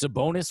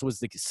 Sabonis was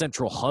the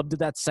central hub to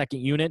that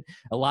second unit.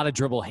 A lot of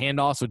dribble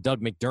handoffs with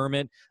Doug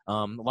McDermott,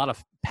 a lot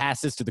of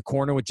passes to the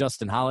corner with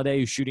Justin Holiday,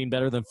 who's shooting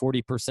better than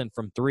 40%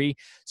 from 3.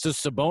 So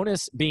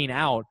Sabonis being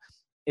out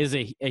is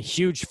a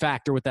huge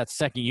factor with that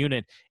second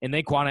unit, and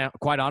they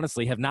quite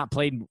honestly have not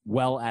played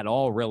well at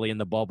all really in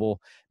the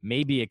bubble,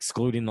 maybe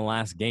excluding the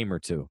last game or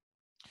two.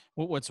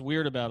 What's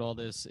weird about all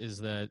this is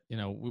that,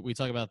 we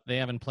talk about they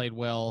haven't played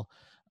well.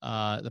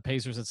 The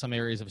Pacers in some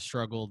areas have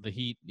struggled. The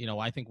Heat,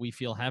 I think we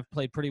feel have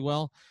played pretty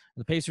well.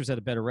 The Pacers had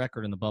a better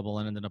record in the bubble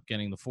and ended up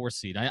getting the 4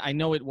 seed. I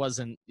know it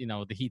wasn't,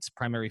 the Heat's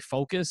primary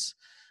focus,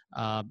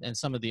 and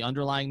some of the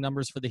underlying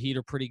numbers for the Heat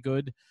are pretty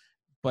good.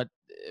 But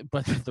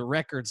the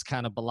records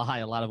kind of belie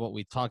a lot of what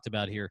we talked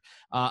about here.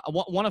 I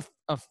want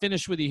to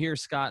finish with you here,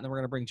 Scott, and then we're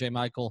going to bring Jay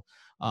Michael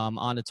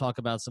on to talk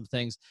about some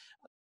things.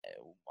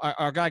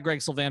 Our guy Greg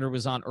Sylvander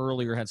was on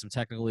earlier, had some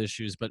technical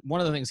issues, but one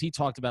of the things he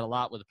talked about a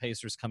lot with the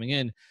Pacers coming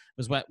in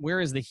was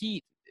whereas the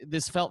Heat,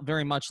 this felt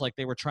very much like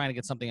they were trying to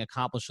get something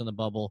accomplished in the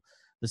bubble.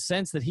 The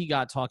sense that he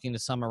got talking to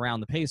some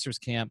around the Pacers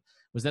camp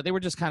was that they were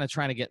just kind of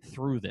trying to get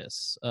through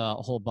this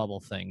whole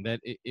bubble thing. That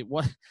it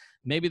was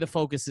maybe the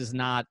focus is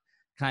not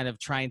kind of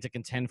trying to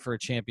contend for a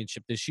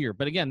championship this year.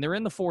 But again, they're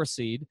in the 4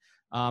 seed.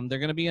 They're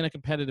going to be in a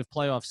competitive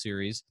playoff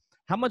series.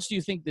 How much do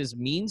you think this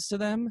means to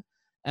them?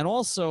 And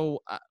also,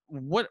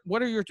 what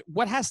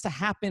has to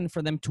happen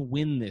for them to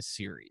win this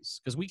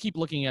series? Because we keep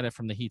looking at it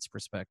from the Heat's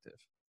perspective.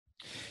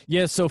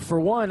 Yeah, so for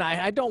one,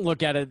 I don't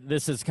look at it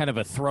this as kind of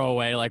a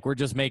throwaway, like we're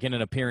just making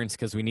an appearance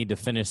because we need to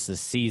finish the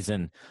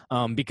season.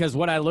 Because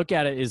what I look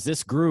at it is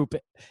this group,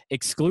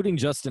 excluding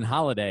Justin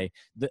Holiday,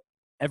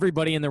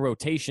 everybody in the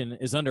rotation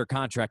is under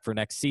contract for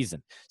next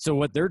season. So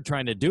what they're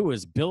trying to do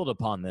is build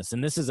upon this.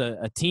 And this is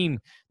a team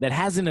that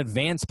hasn't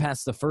advanced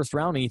past the first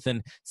round,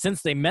 Ethan,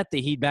 since they met the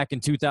Heat back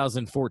in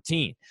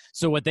 2014.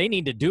 So what they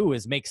need to do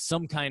is make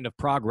some kind of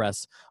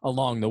progress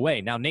along the way.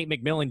 Now, Nate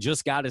McMillan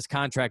just got his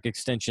contract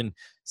extension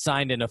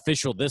signed and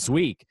official this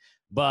week,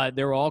 but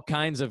there were all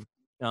kinds of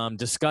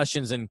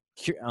discussions and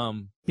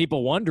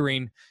people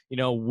wondering,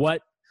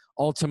 what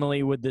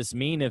ultimately would this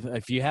mean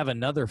if you have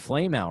another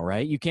flame out,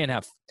 right? You can't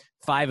have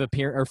 4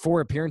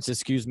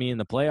 appearances, in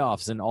the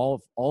playoffs, and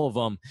all of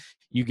them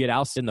you get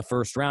ousted in the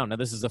first round. Now,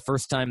 this is the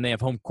first time they have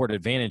home court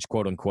advantage,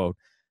 quote unquote.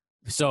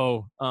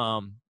 So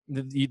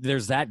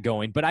there's that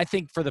going. But I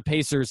think for the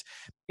Pacers,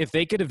 if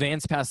they could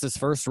advance past this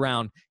first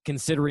round,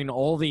 considering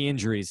all the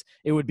injuries,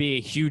 it would be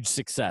a huge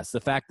success.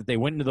 The fact that they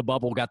went into the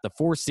bubble, got the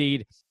 4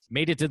 seed,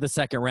 made it to the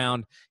second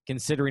round,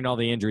 considering all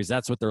the injuries,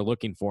 that's what they're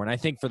looking for. And I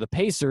think for the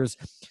Pacers,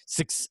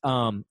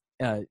 to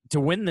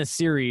win this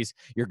series,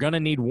 you're going to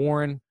need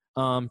Warren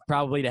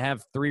probably to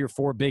have 3 or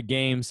 4 big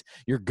games.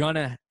 You're going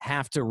to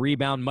have to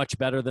rebound much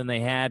better than they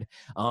had.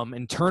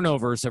 And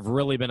turnovers have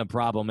really been a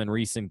problem in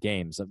recent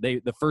games.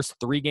 The first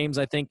 3 games,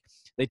 I think,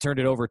 they turned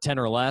it over 10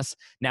 or less.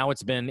 Now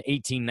it's been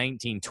 18,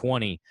 19,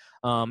 20.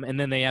 And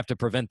then they have to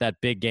prevent that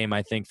big game,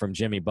 I think, from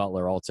Jimmy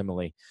Butler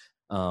ultimately.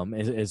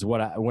 Is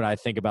what I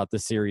think about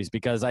this series,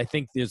 because I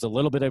think there's a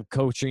little bit of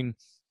coaching.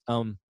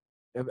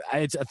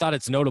 I thought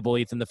it's notable,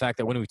 Ethan, the fact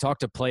that when we talk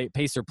to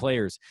Pacer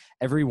players,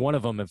 every one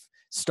of them have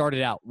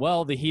started out,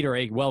 well, the Heat are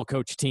a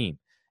well-coached team.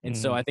 And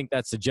so I think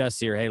that suggests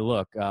here, hey,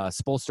 look,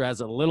 Spoelstra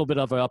has a little bit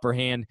of an upper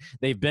hand.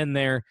 They've been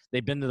there.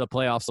 They've been to the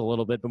playoffs a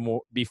little bit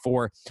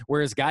before,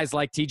 whereas guys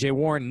like TJ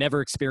Warren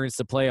never experienced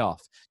the playoff.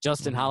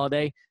 Justin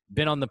Holiday,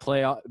 been in the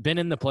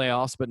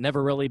playoffs, but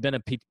never really been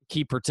a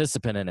key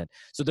participant in it.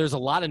 So there's a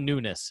lot of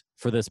newness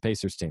for this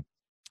Pacers team.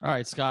 All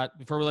right, Scott,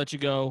 before we let you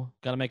go,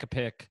 got to make a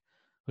pick.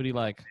 Who do you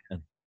like?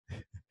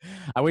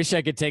 I wish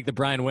I could take the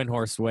Brian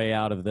Windhorst way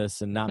out of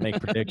this and not make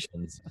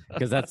predictions,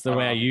 because that's the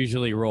way I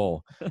usually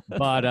roll.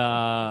 But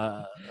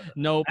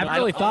no, I haven't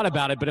really thought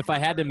about it. But if I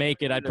had to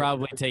make it, I'd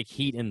probably take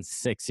Heat in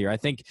 6 here. I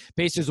think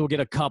Pacers will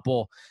get a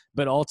couple,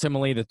 but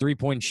ultimately the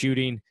 3-point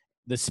shooting,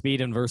 the speed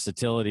and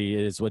versatility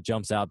is what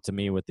jumps out to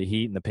me with the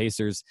Heat, and the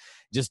Pacers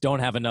just don't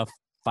have enough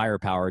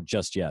firepower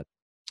just yet.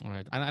 All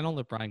right. I don't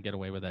let Brian get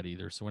away with that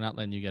either, so we're not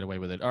letting you get away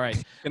with it. All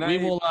right. We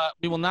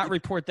will not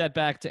report that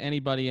back to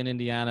anybody in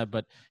Indiana,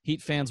 but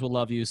Heat fans will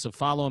love you. So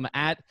follow him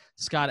at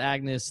Scott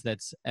Agness.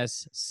 That's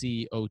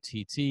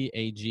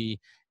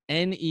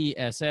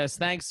SCOTTAGNESS.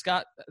 Thanks,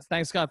 Scott.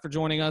 Thanks, Scott, for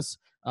joining us.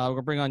 We're going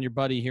to bring on your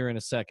buddy here in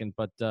a second,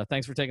 but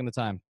thanks for taking the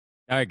time.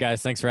 All right,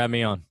 guys. Thanks for having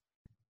me on.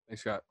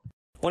 Thanks, Scott.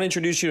 I want to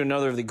introduce you to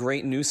another of the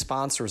great new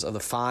sponsors of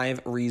the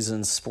 5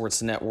 Reasons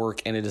Sports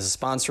Network, and it is a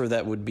sponsor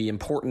that would be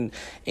important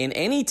in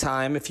any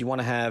time if you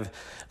want to have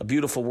a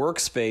beautiful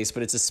workspace,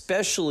 but it's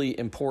especially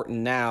important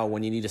now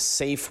when you need a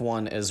safe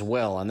one as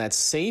well, and that's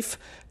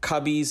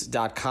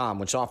safecubbies.com,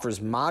 which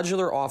offers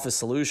modular office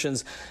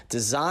solutions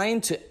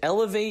designed to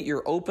elevate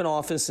your open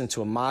office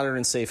into a modern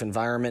and safe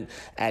environment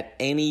at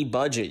any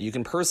budget. You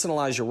can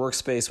personalize your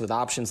workspace with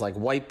options like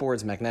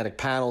whiteboards, magnetic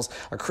panels,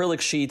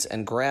 acrylic sheets,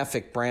 and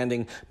graphic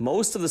branding.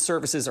 Most of the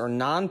surfaces are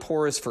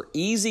non-porous for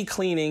easy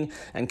cleaning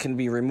and can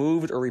be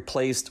removed or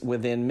replaced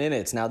within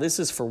minutes. Now, this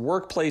is for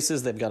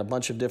workplaces. They've got a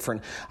bunch of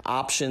different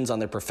options on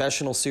their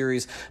professional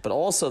series, but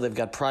also they've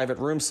got private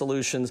room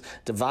solutions,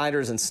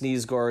 dividers and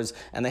sneeze guards,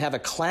 and they have a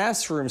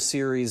classroom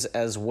series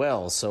as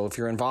well. So if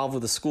you're involved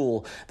with a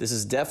school, this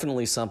is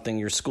definitely something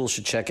your school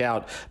should check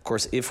out, of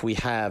course, if we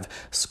have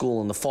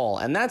school in the fall.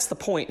 And that's the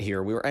point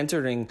here. We are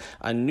entering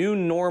a new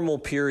normal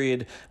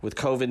period with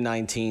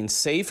COVID-19.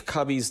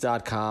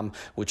 Safecubbies.com,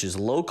 which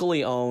is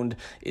locally owned,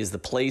 is the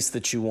place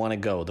that you want to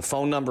go. The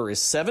phone number is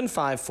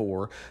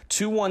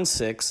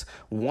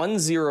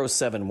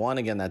 754-216-1071.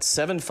 Again, that's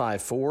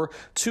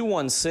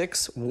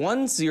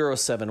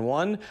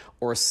 754-216-1071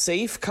 or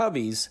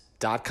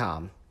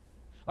safecubbies.com.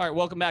 All right,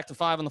 welcome back to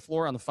 5 on the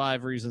Floor on the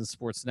 5 Reasons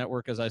Sports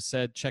Network. As I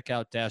said, check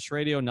out Dash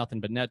Radio,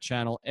 Nothing But Net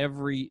channel,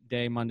 every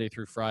day, Monday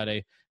through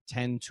Friday,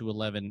 10 to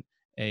 11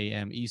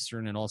 a.m.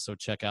 Eastern, and also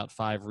check out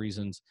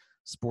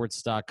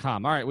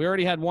 5reasonsports.com. All right, we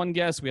already had one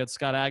guest. We had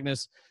Scott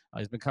Agnes.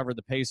 He's been covering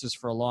the Pacers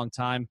for a long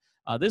time.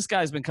 This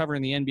guy's been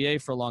covering the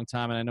NBA for a long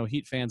time, and I know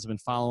Heat fans have been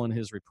following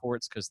his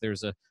reports because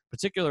there's a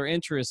particular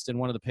interest in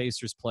one of the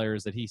Pacers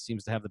players that he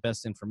seems to have the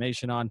best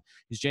information on.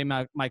 He's J.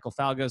 Michael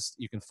Falgus.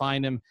 You can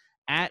find him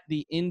at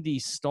the Indy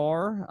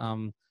Star.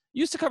 You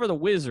used to cover the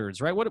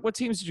Wizards, right? What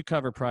teams did you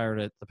cover prior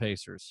to the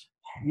Pacers?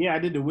 Yeah, I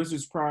did the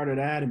Wizards prior to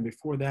that, and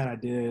before that I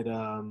did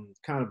I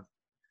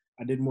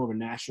did more of a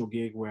national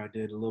gig where I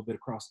did a little bit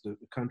across the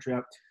country.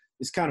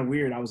 It's kind of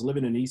weird. I was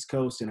living in the East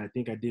Coast, and I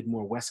think I did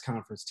more West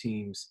Conference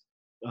teams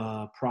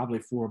probably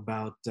for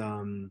about,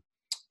 a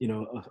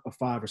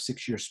 5 or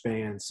 6 year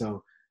span.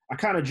 So I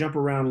kind of jump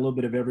around a little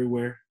bit of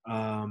everywhere.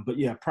 But,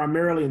 yeah,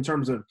 primarily in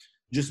terms of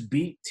just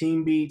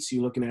team beats,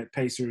 you're looking at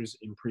Pacers,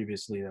 and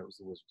previously that was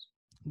the Wizards.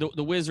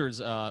 The Wizards,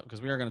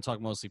 because we are going to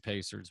talk mostly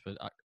Pacers, but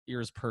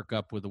ears perk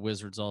up with the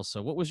Wizards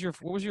also. What was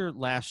your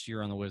last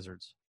year on the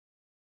Wizards?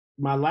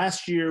 My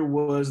last year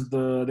was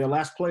their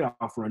last playoff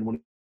run when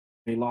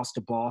they lost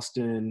to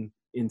Boston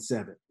in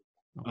 7.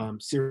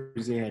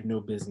 Series they had no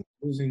business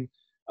losing,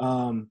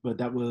 but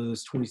that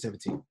was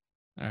 2017.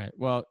 All right.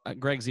 Well,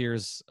 Greg's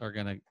ears are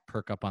going to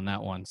perk up on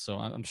that one. So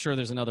I'm sure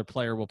there's another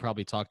player we'll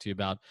probably talk to you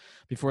about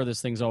before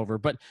this thing's over.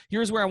 But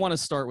here's where I want to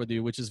start with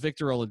you, which is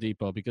Victor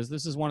Oladipo, because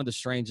this is one of the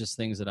strangest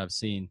things that I've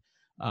seen.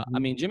 I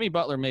mean, Jimmy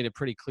Butler made it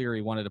pretty clear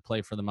he wanted to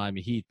play for the Miami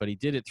Heat, but he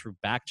did it through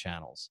back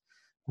channels.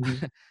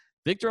 Mm-hmm.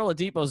 Victor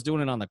Oladipo is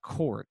doing it on the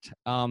court.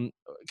 Can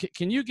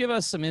you give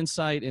us some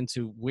insight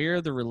into where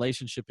the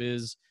relationship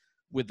is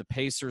with the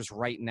Pacers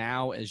right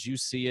now as you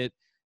see it?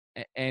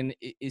 And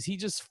is he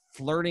just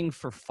flirting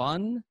for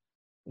fun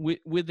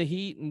with the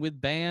Heat and with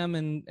Bam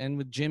and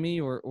with Jimmy,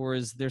 or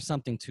is there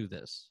something to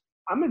this?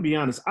 I'm going to be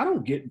honest. I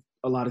don't get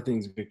a lot of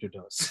things Victor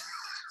does.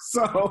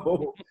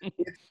 So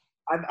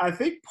I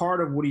think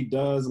part of what he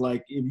does,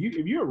 like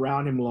if you're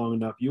around him long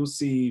enough, you'll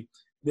see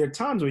there are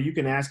times where you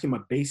can ask him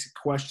a basic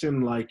question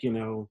like,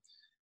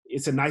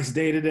 it's a nice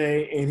day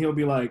today, and he'll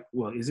be like,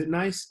 well, is it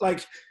nice?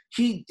 Like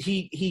he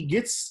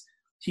gets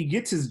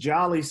his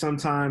jolly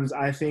sometimes,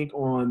 I think,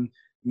 on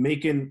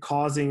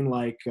causing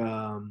like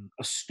a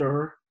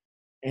stir.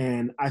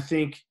 And I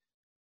think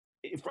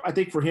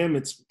for him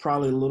it's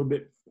probably a little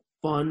bit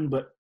fun,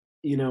 but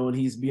and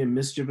he's being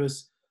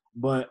mischievous.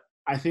 But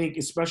I think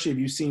especially if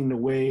you've seen the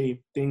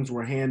way things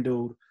were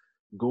handled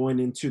going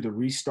into the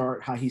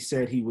restart, how he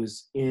said he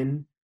was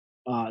in.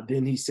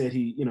 Then he said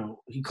he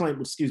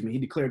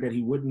declared that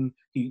he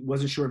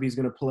wasn't sure if he's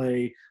going to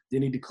play.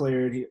 Then he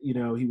declared,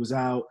 he was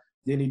out.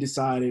 Then he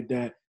decided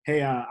that,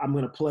 hey, I'm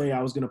going to play.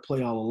 I was going to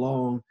play all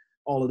along,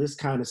 all of this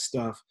kind of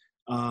stuff.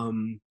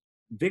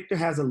 Victor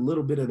has a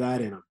little bit of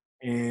that in him.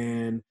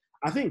 And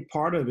I think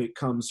part of it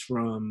comes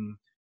from,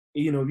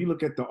 if you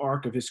look at the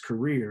arc of his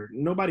career,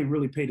 nobody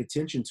really paid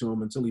attention to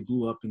him until he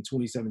blew up in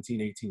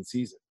 2017-18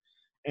 season.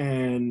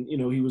 And,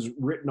 he was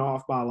written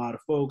off by a lot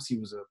of folks. He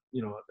was a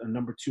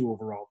number 2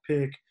 overall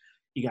pick.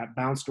 He got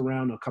bounced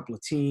around a couple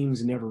of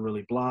teams, never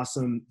really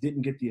blossomed,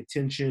 didn't get the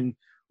attention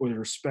or the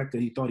respect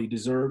that he thought he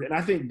deserved. And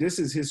I think this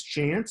is his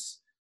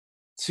chance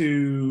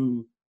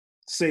to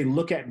say,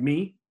 look at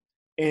me.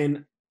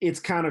 And it's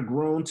kind of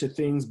grown to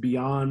things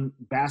beyond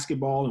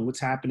basketball and what's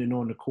happening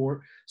on the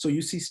court. So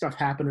you see stuff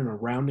happening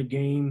around the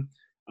game.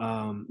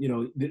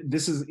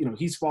 This is,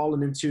 he's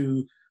fallen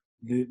into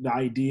the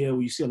idea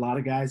where you see a lot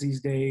of guys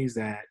these days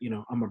that,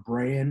 I'm a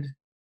brand.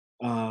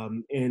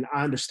 And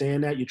I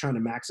understand that you're trying to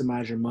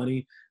maximize your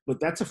money, but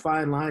that's a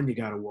fine line you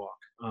got to walk.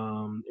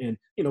 And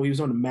he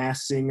was on The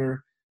Masked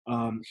Singer.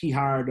 He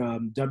hired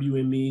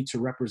WME to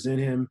represent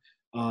him.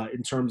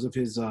 in terms of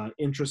his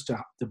interest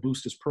to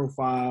boost his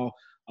profile,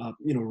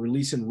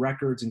 releasing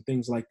records and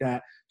things like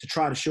that to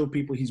try to show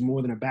people he's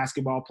more than a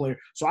basketball player.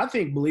 So I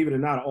think, believe it or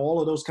not, all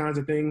of those kinds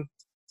of things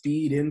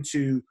feed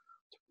into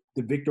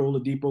the Victor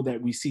Oladipo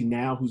that we see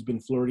now, who's been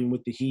flirting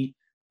with the Heat.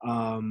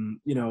 I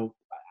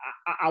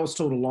was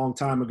told a long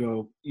time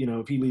ago,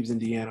 if he leaves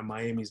Indiana,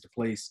 Miami's the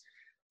place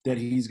that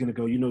he's going to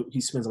go.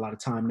 He spends a lot of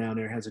time down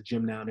there, has a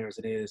gym down there as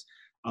it is,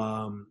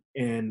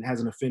 and has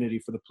an affinity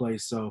for the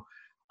place. So,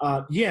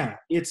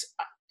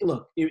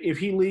 look, if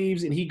he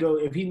leaves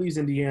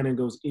Indiana and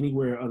goes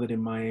anywhere other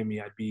than Miami,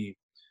 I'd be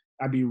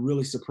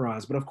really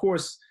surprised. But of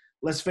course,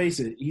 let's face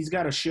it, he's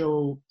got to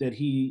show that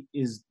he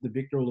is the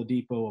Victor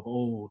Oladipo of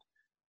old.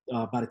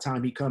 By the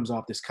time he comes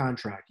off this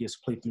contract, he has to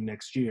play through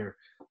next year,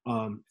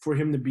 for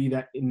him to be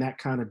in that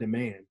kind of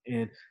demand.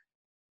 And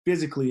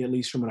physically, at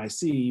least from what I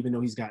see, even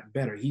though he's gotten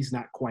better, he's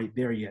not quite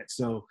there yet.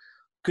 So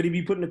could he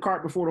be putting the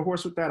cart before the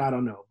horse with that? I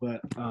don't know.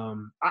 But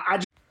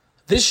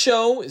This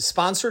show is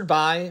sponsored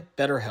by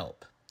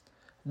BetterHelp.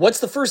 What's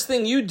the first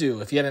thing you'd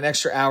do if you had an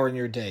extra hour in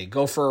your day?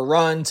 Go for a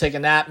run, take a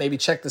nap, maybe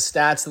check the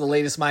stats of the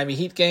latest Miami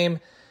Heat game?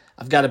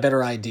 I've got a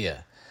better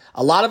idea.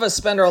 A lot of us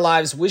spend our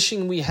lives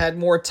wishing we had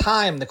more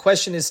time. The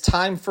question is,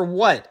 time for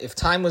what? If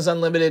time was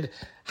unlimited,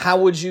 how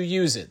would you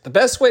use it? The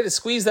best way to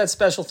squeeze that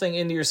special thing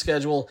into your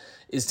schedule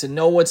is to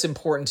know what's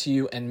important to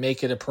you and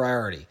make it a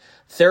priority.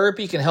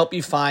 Therapy can help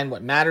you find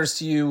what matters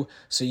to you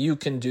so you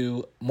can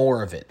do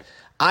more of it.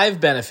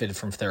 I've benefited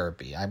from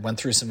therapy. I went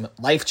through some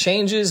life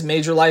changes,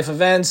 major life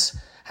events,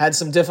 had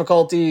some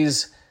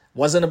difficulties,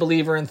 wasn't a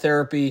believer in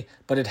therapy,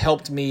 but it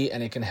helped me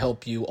and it can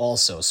help you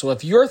also. So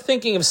if you're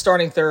thinking of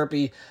starting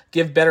therapy,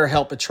 give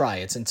BetterHelp a try.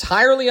 It's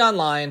entirely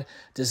online,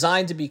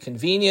 designed to be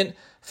convenient,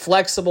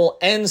 flexible,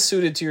 and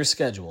suited to your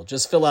schedule.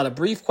 Just fill out a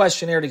brief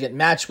questionnaire to get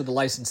matched with a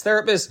licensed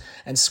therapist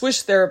and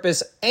switch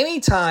therapists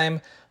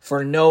anytime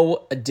for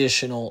no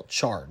additional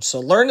charge. So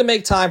learn to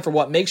make time for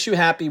what makes you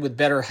happy with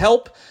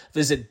BetterHelp.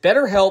 Visit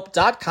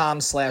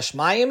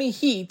betterhelp.com/Miami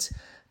Heat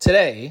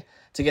today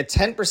to get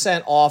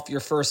 10% off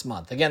your first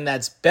month. Again,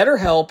 that's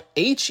BetterHelp,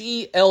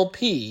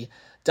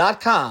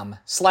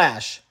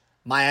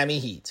 HELP.com/Miami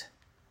Heat.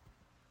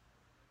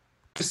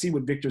 To see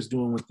what Victor's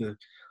doing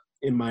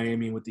in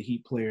Miami with the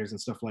Heat players and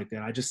stuff like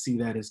that. I just see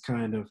that as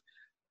kind of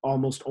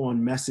almost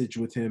on message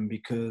with him,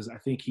 because I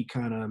think he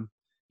kind of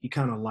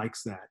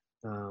likes that.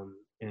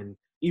 And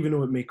even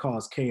though it may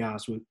cause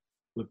chaos with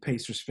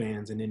Pacers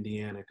fans in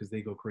Indiana, because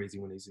they go crazy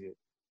when they see it.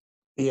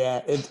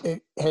 Yeah.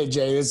 Hey,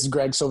 Jay, this is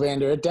Greg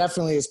Sylvander. It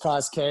definitely has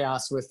caused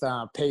chaos with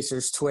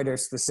Pacers Twitter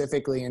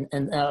specifically.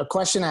 And a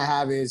question I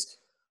have is,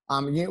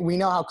 we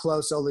know how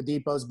close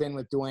Oladipo's been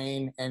with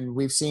Dwayne, and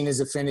we've seen his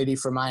affinity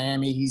for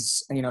Miami.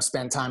 He's,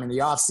 spent time in the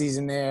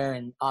offseason there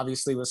and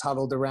obviously was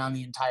huddled around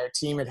the entire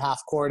team at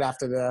half court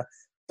after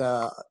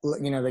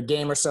the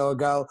game or so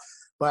ago.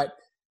 But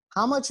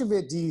how much of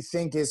it do you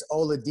think is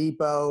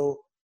Oladipo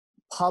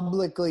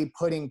publicly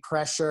putting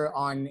pressure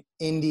on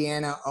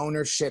Indiana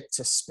ownership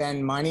to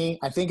spend money?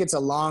 I think it's a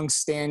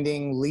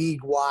long-standing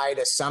league-wide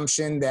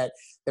assumption that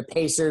the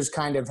Pacers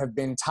kind of have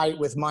been tight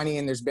with money,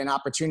 and there's been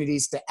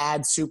opportunities to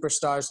add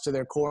superstars to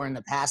their core in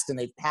the past, and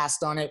they've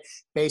passed on it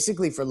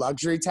basically for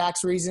luxury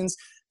tax reasons.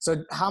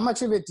 So how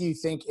much of it do you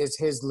think is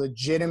his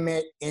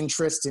legitimate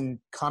interest in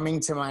coming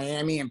to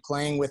Miami and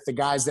playing with the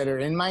guys that are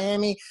in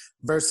Miami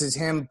versus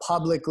him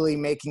publicly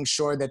making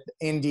sure that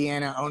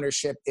Indiana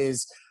ownership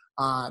is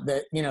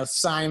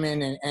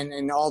Simon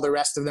and all the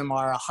rest of them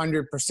are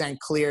 100%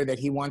 clear that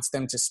he wants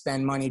them to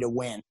spend money to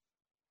win?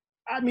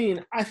 I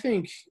mean, I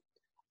think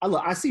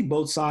I see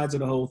both sides of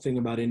the whole thing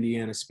about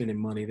Indiana spending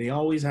money. They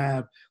always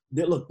have –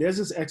 look, there's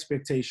this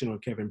expectation on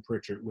Kevin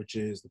Pritchard, which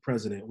is the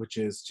president, which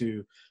is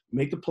to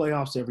make the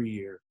playoffs every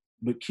year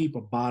but keep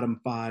a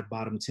bottom 5,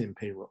 bottom 10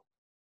 payroll.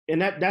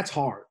 And that's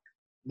hard.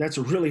 That's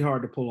really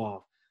hard to pull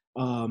off.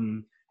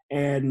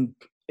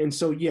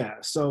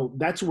 So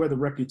that's where the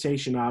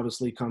reputation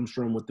obviously comes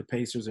from with the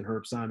Pacers and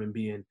Herb Simon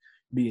being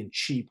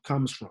cheap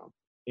comes from,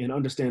 and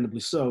understandably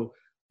so.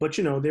 But,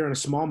 they're in a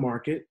small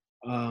market.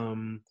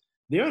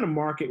 They're in a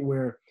market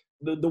where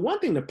the one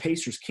thing the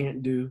Pacers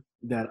can't do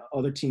that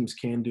other teams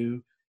can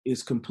do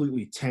is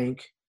completely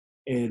tank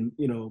and,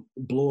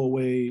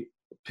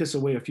 piss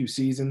away a few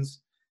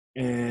seasons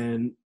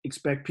and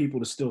expect people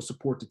to still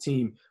support the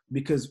team,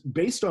 because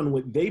based on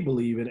what they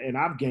believe in, and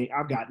I've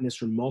gotten this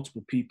from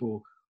multiple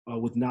people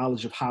with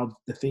knowledge of how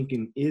the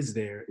thinking is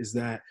there, is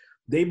that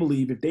they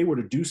believe if they were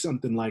to do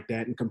something like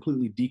that and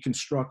completely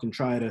deconstruct and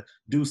try to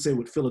do, say,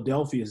 what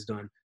Philadelphia has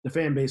done, the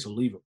fan base will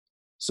leave them.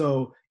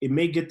 So it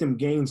may get them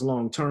gains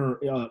long-term,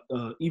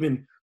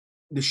 even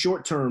the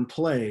short-term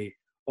play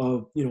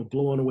of,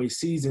 blowing away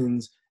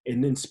seasons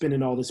and then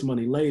spending all this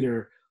money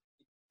later.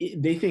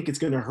 They think it's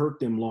going to hurt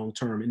them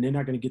long-term, and they're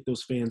not going to get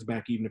those fans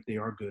back even if they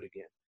are good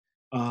again.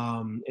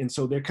 And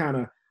so they're kind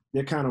of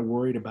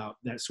worried about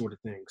that sort of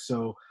thing.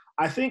 So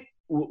I think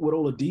with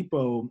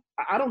Oladipo,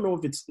 I don't know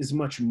if it's as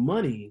much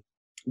money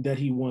that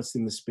he wants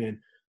them to spend.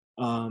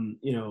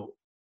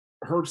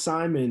 Herb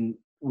Simon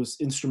was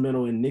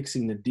instrumental in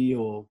nixing the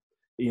deal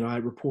I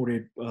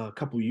reported a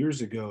couple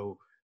years ago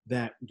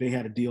that they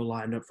had a deal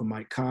lined up for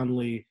Mike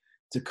Conley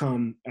to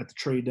come at the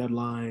trade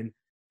deadline.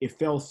 It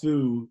fell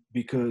through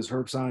because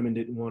Herb Simon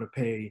didn't want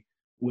to pay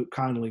what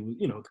Conley was,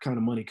 the kind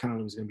of money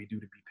Conley was going to be due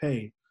to be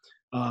paid.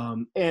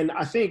 And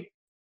I think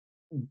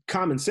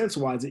common sense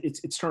wise,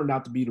 it's turned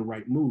out to be the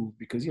right move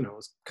because,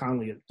 is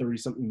Conley a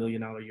 30-something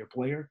million a year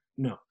player?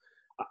 No.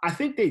 I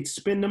think they'd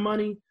spend the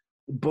money,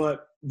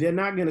 but they're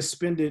not going to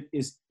spend it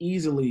as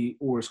easily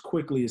or as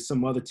quickly as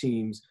some other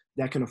teams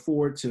that can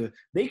afford to.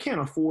 They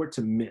can't afford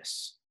to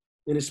miss.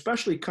 And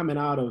especially coming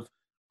out of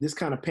this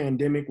kind of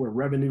pandemic where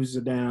revenues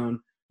are down,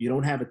 you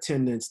don't have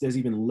attendance, there's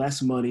even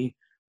less money.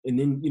 And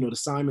then, the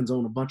Simons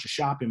own a bunch of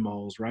shopping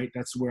malls, right?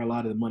 That's where a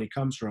lot of the money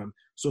comes from.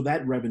 So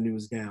that revenue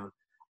is down.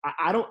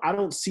 I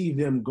don't see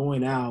them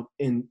going out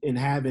and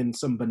having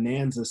some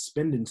bonanza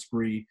spending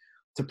spree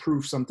to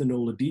prove something to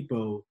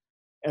Oladipo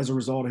as a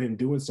result of him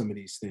doing some of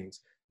these things.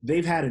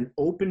 They've had an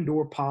open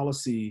door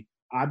policy,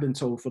 I've been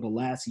told, for the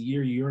last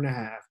year and a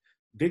half.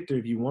 Victor,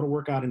 if you want to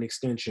work out an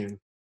extension,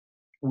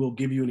 we'll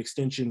give you an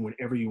extension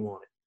whenever you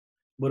want it.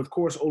 But of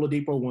course,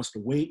 Oladipo wants to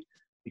wait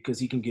because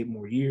he can get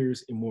more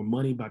years and more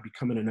money by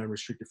becoming an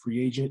unrestricted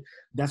free agent.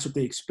 That's what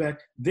they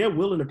expect. They're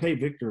willing to pay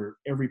Victor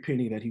every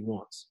penny that he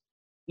wants.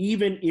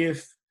 Even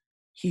if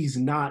he's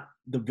not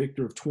the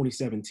Victor of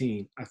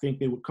 2017, I think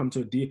they would come to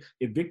a deal.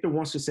 If Victor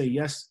wants to say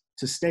yes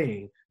to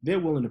staying, they're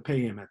willing to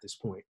pay him at this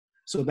point.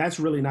 So that's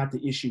really not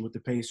the issue with the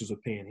Pacers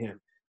of paying him.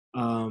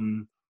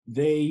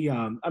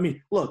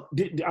 Look,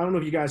 I don't know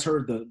if you guys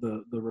heard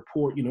the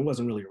report. It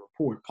wasn't really a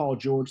report. Paul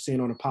George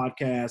saying on a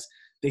podcast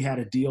they had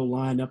a deal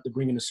lined up to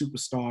bring in a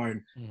superstar,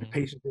 and the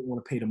Pacers didn't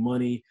want to pay the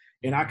money.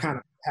 And I kind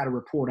of had a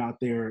report out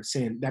there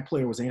saying that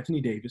player was Anthony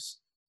Davis.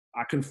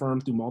 I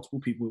confirmed through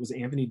multiple people it was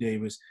Anthony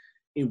Davis.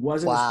 It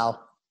wasn't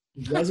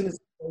as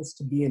close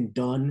to being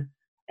done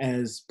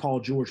as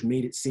Paul George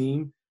made it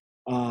seem.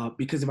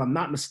 Because if I'm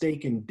not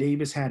mistaken,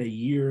 Davis had a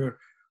year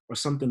or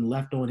something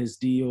left on his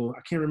deal.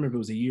 I can't remember if it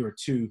was a year or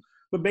two.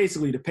 But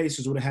basically, the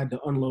Pacers would have had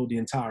to unload the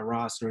entire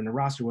roster, and the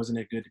roster wasn't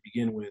that good to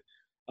begin with,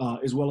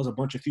 as well as a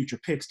bunch of future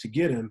picks to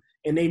get him.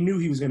 And they knew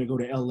he was going to go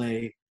to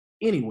L.A.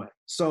 anyway.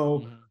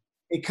 So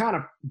it kind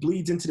of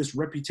bleeds into this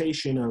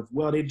reputation of,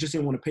 well, they just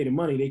didn't want to pay the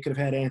money. They could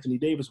have had Anthony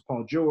Davis or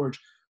Paul George,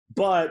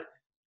 but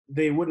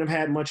they wouldn't have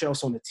had much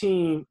else on the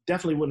team,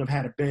 definitely wouldn't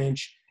have had a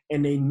bench,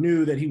 and they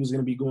knew that he was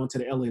going to be going to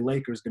the LA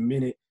Lakers the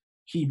minute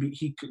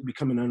he could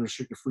become an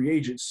unrestricted free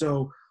agent.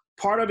 So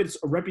part of it's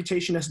a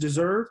reputation that's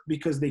deserved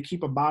because they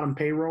keep a bottom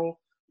payroll.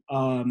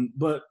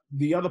 But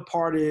the other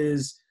part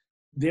is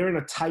they're in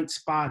a tight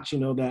spot,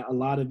 that a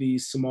lot of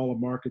these smaller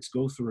markets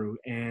go through.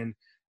 And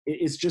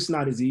it's just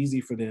not as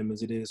easy for them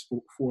as it is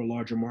for a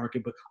larger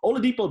market. But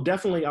Oladipo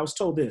definitely, I was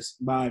told this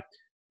by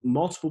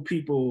multiple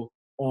people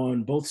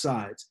on both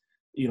sides.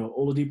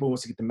 Oladipo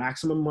wants to get the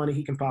maximum money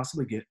he can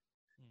possibly get,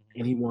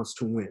 and he wants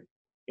to win.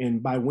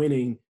 And by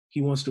winning,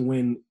 he wants to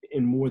win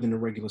in more than the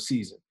regular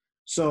season.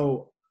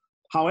 So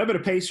however the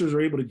Pacers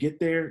are able to get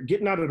there,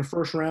 getting out of the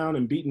first round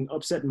and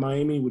upsetting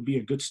Miami would be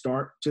a good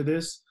start to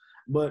this.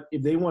 But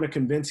if they want to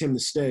convince him to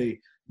stay,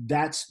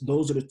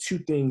 those are the two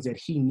things that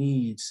he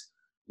needs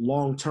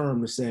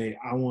long-term to say,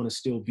 I want to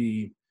still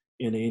be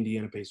in the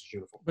Indiana Pacers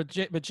uniform. But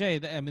Jay,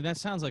 that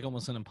sounds like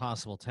almost an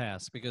impossible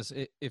task because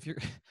if you're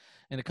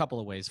in a couple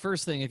of ways.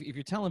 First thing, if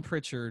you're telling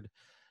Pritchard,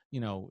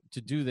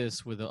 to do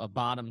this with a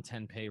bottom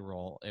 10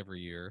 payroll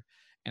every year,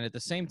 and at the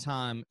same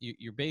time,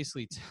 you're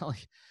basically telling,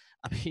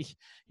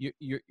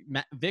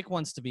 Vic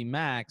wants to be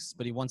max,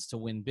 but he wants to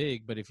win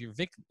big. But if you're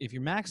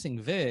maxing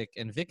Vic,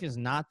 and Vic is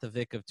not the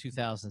Vic of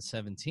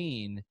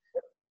 2017,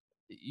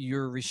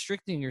 you're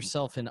restricting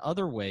yourself in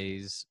other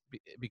ways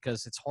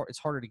because it's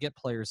harder to get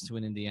players to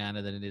an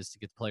Indiana than it is to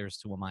get players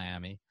to a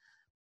Miami.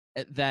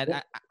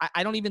 That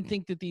I don't even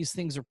think that these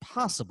things are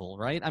possible,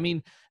 right? I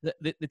mean,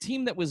 the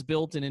team that was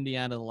built in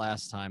Indiana the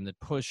last time that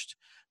pushed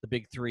the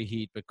Big Three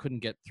Heat but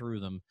couldn't get through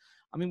them,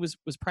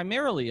 was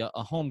primarily a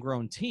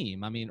homegrown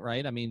team.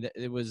 Right?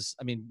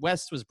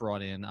 West was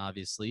brought in,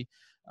 obviously,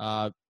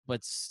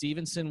 but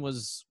Stevenson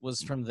was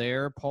from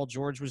there. Paul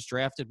George was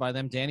drafted by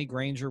them. Danny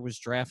Granger was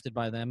drafted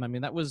by them.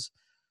 That was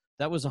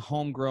a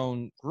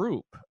homegrown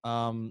group.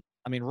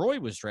 Roy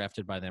was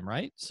drafted by them,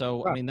 right?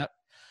 So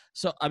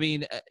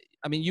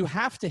you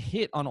have to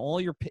hit on all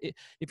your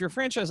 – if you're a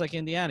franchise like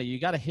Indiana, you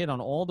got to hit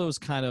on all those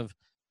kind of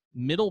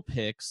middle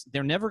picks.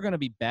 They're never going to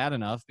be bad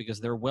enough because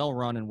they're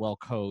well-run and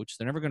well-coached.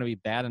 They're never going to be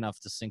bad enough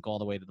to sink all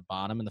the way to the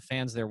bottom, and the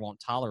fans there won't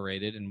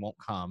tolerate it and won't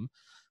come.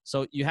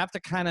 So you have to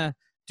kind of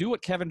do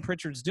what Kevin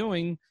Pritchard's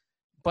doing,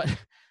 but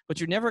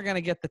you're never going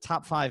to get the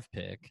top 5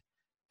 pick,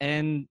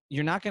 and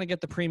you're not going to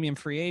get the premium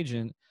free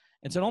agent.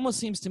 And so it almost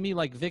seems to me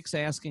like Vic's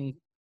asking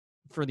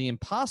for the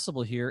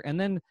impossible here, and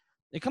then –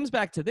 it comes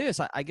back to this,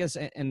 I guess,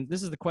 and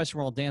this is the question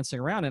we're all dancing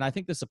around, and I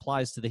think this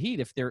applies to the Heat.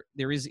 If there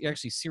is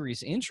actually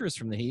serious interest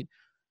from the Heat,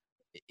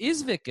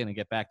 is Vic going to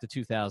get back to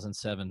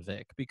 2007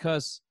 Vic?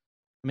 Because,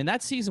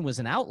 that season was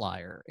an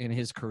outlier in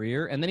his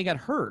career, and then he got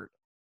hurt.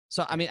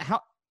 So,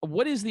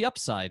 what is the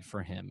upside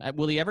for him?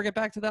 Will he ever get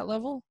back to that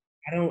level?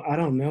 I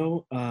don't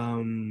know.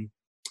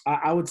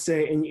 I would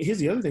say, and here's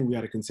the other thing we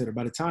got to consider.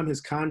 By the time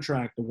his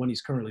contract, the one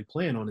he's currently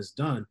playing on, is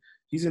done,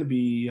 he's going to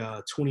be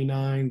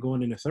 29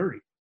 going into 30.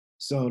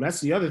 So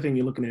that's the other thing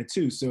you're looking at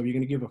too. So if you're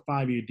going to give a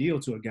 5-year deal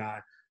to a guy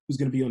who's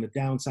going to be on the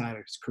downside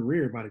of his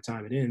career by the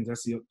time it ends,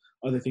 that's the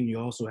other thing you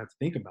also have to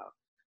think about.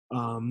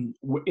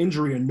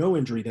 Injury or no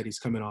injury that he's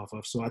coming off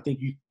of. So I think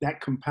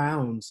that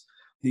compounds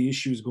the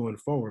issues going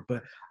forward.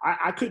 But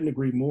I couldn't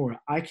agree more.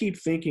 I keep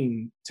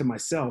thinking to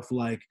myself,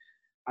 like,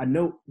 I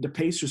know the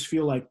Pacers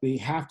feel like they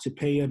have to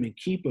pay him and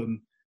keep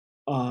him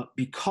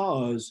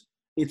because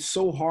it's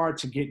so hard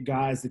to get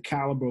guys the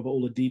caliber of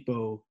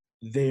Oladipo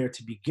there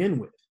to begin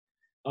with.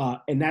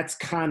 And that's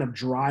kind of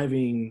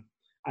driving,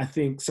 I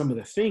think, some of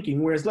the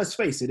thinking. Whereas, let's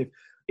face it,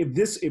 if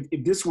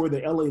this were the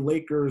LA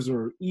Lakers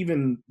or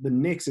even the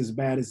Knicks, as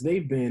bad as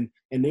they've been,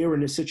 and they were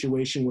in a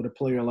situation with a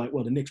player like,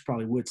 well, the Knicks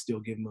probably would still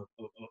give him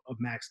a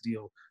max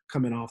deal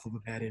coming off of a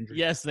bad injury.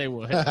 Yes, they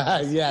would.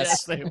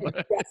 Yes, they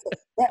would.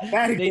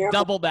 They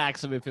double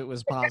max him if it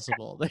was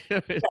possible.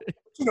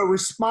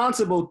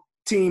 Responsible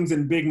teams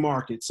in big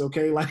markets,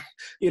 okay? Like,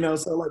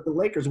 so like the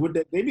Lakers, would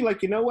they'd be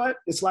like, you know what?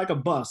 It's like a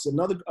bus.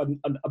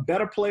 A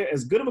better player,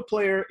 as good of a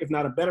player, if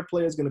not a better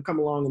player, is going to come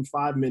along in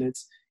 5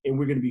 minutes, and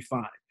we're going to be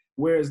fine.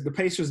 Whereas the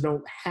Pacers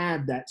don't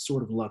have that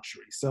sort of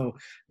luxury. So,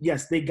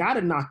 yes, they got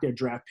to knock their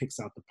draft picks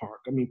out the park.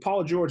 I mean,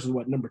 Paul George is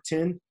number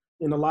 10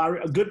 in the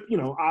lottery? A good,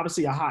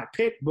 obviously a high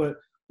pick, but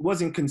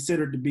wasn't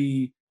considered to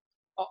be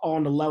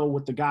on the level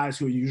with the guys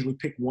who are usually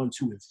picked 1,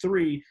 2, and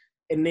 3.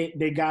 And they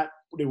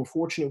were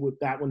fortunate with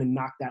that one and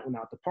knocked that one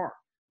out the park.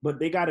 But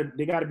they got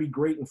to be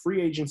great in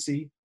free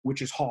agency,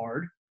 which is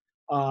hard.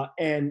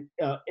 And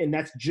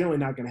that's generally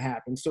not going to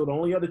happen. So the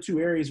only other 2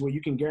 areas where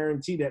you can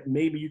guarantee that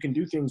maybe you can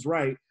do things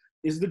right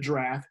is the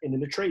draft and then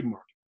the trade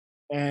market,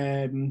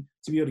 and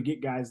to be able to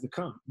get guys to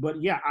come.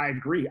 But yeah, I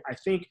agree. I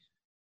think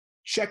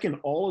checking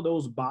all of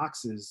those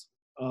boxes,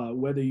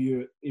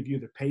 if you're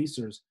the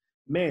Pacers,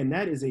 man,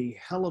 that is a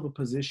hell of a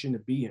position to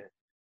be in.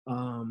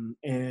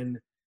 And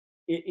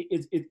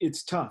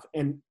it's tough.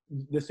 And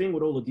the thing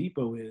with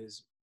Oladipo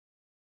is,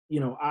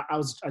 I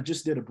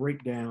just did a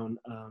breakdown.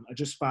 I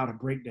just filed a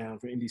breakdown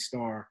for Indy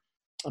Star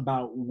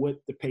about what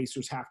the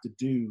Pacers have to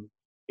do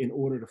in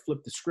order to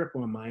flip the script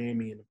on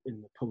Miami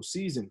in the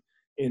postseason.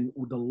 And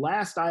the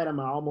last item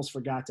I almost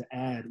forgot to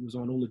add was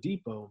on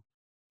Oladipo.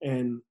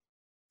 And,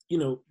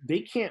 they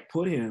can't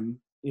put him,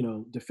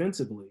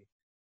 defensively.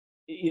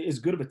 As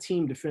good of a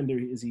team defender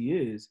as he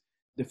is,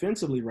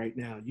 defensively right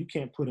now, you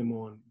can't put him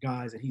on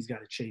guys that he's got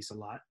to chase a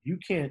lot. You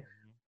can't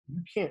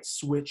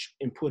switch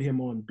and put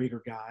him on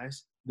bigger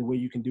guys the way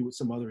you can do with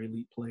some other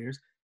elite players.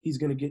 He's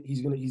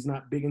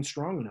not big and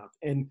strong enough.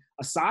 And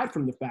aside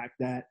from the fact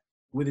that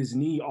with his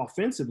knee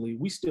offensively,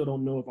 we still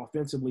don't know if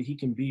offensively he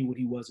can be what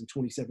he was in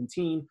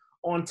 2017,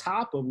 on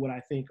top of what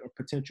I think are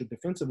potential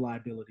defensive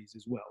liabilities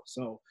as well.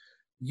 So,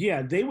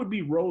 yeah, they would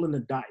be rolling the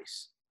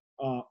dice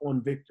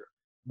on Victor.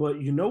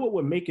 But you know what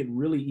would make it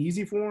really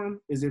easy for him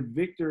is if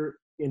Victor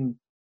in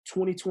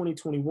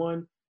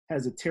 2020-21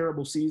 has a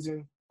terrible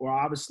season, or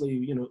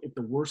obviously, if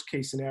the worst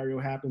case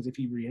scenario happens, if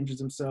he re-injures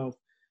himself,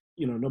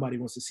 nobody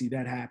wants to see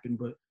that happen.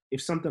 But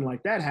if something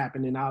like that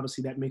happened, then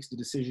obviously that makes the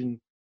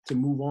decision to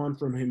move on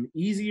from him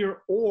easier,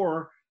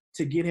 or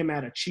to get him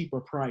at a cheaper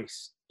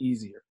price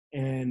easier,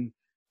 and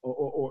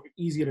or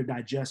easier to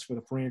digest for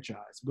the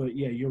franchise. But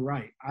yeah, you're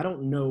right. I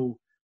don't know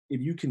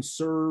if you can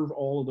serve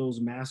all of those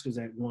masters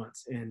at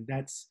once, and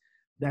that's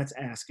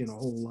asking a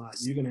whole lot.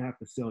 You're going to have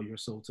to sell your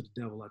soul to the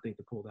devil, I think,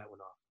 to pull that one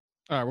off.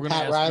 All right, we're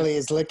going Pat Riley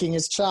is licking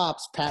his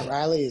chops. Pat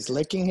Riley is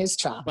licking his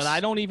chops. But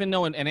I don't even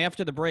know. And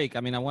after the break, I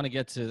want to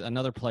get to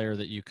another player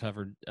that you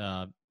covered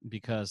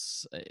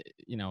because,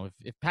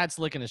 if Pat's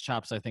licking his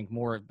chops, I think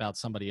more about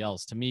somebody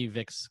else. To me,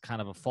 Vic's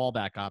kind of a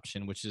fallback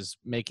option, which is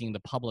making the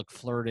public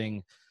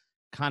flirting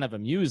kind of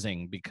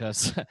amusing,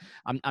 because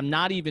I'm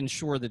not even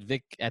sure that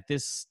Vic at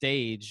this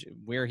stage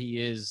where he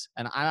is,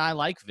 and I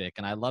like Vic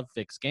and I love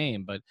Vic's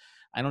game, but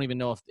I don't even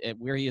know if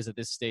where he is at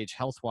this stage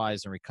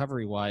health-wise and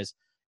recovery-wise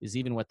is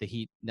even what the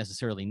Heat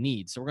necessarily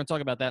needs. So we're going to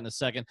talk about that in a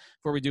second.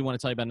 Before we do, want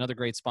to tell you about another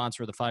great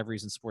sponsor of the 5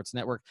 Reasons Sports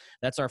Network.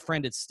 That's our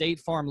friend at State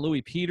Farm,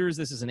 Louis Peters.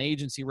 This is an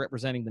agency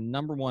representing the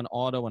 #1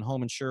 auto and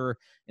home insurer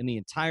in the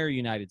entire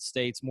United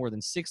States. More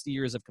than 60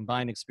 years of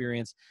combined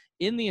experience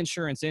in the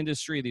insurance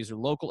industry. These are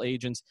local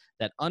agents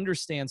that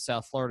understand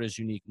South Florida's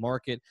unique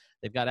market.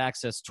 They've got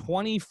access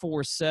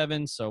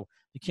 24/7, so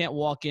you can't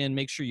walk in.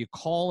 Make sure you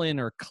call in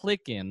or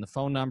click in. The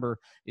phone number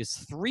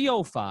is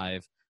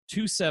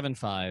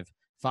 305-275-5585,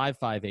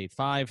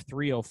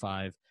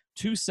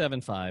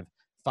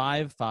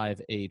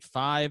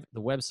 305-275-5585.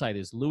 The website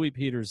is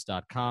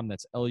louispeters.com.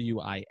 That's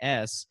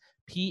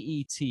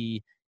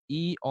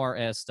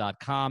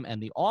LUISPETERS.com.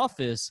 And the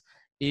office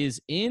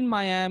is in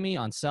Miami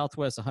on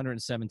Southwest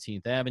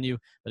 117th Avenue.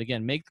 But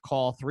again, make the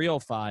call,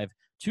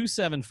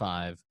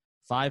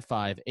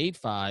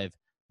 305-275-5585,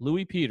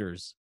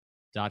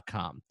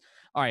 louispeters.com.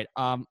 All right,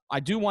 I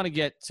do want to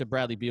get to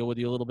Bradley Beal with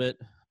you a little bit,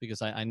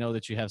 because I know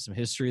that you have some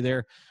history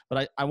there.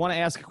 But I want to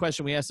ask a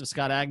question we asked of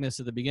Scott Agnes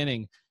at the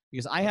beginning,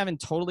 because I haven't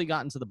totally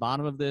gotten to the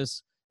bottom of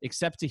this.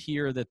 except to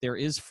hear that there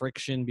is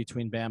friction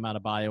between Bam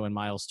Adebayo and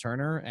Miles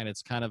Turner, and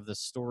it's kind of the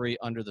story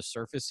under the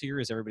surface here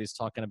as everybody's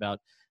talking about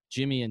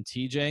Jimmy and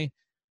TJ.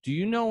 Do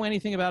you know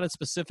anything about it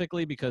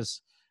specifically?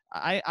 Because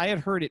I had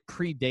heard it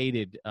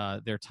predated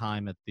their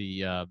time at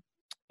the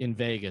in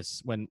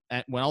Vegas when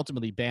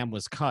ultimately Bam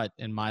was cut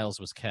and Miles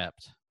was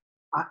kept.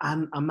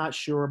 I'm not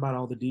sure about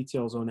all the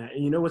details on that.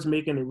 And you know what's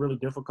making it really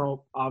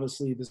difficult?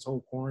 Obviously, this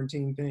whole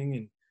quarantine thing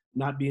and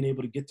not being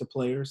able to get to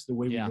players the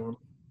way we normally.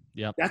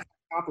 Yep. That's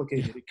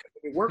complicated. If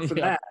it weren't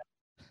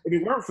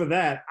for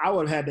that, I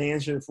would have had the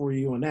answer for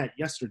you on that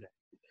yesterday.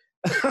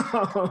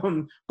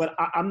 But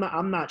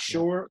I'm not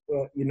sure.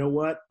 But you know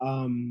what?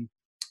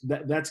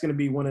 That's going to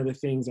be one of the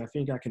things I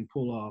think I can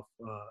pull off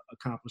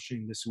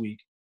accomplishing this week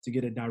to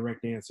get a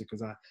direct answer,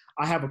 because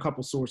I have a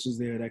couple sources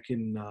there that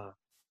can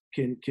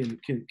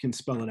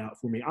spell it out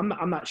for me.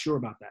 I'm not sure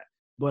about that,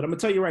 but I'm gonna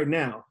tell you right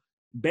now,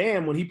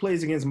 Bam, when he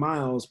plays against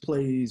Miles,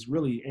 plays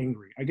really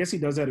angry. I guess he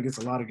does that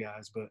against a lot of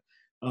guys, but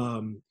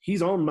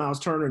he's on Miles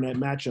Turner in that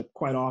matchup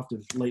quite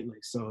often lately.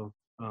 So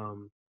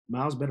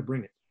Miles better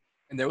bring it.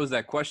 And there was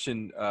that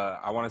question,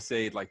 I want to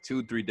say like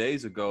 2-3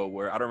 days ago,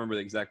 where I don't remember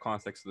the exact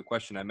context of the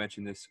question. I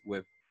mentioned this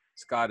with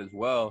Scott as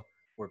well,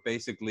 where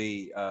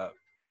basically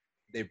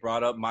they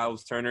brought up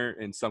Miles Turner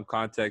in some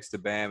context to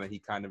Bam, and he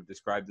kind of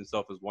described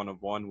himself as one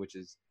of one, which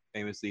is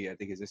famously, I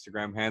think, his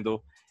Instagram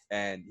handle.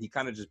 And he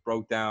kind of just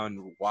broke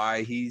down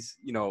why he's,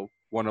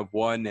 one of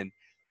one. And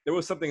there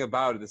was something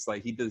about it. It's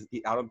like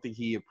I don't think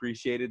he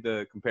appreciated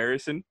the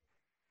comparison.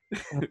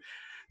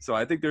 So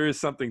I think there is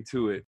something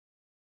to it.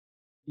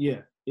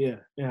 Yeah.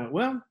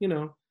 Well,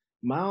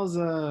 Miles,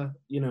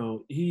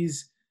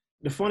 he's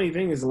 – the funny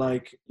thing is,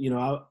 like,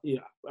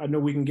 I know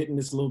we can get in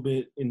this a little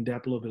bit in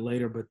depth a little bit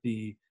later, but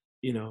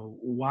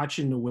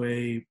watching the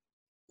way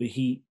the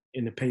Heat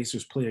and the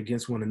Pacers play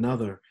against one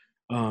another,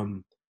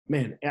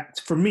 man,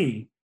 for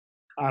me,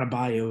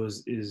 Adebayo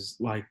is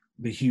like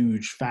the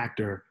huge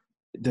factor,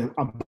 the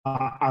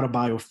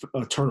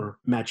Adebayo-Turner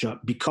matchup,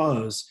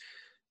 because,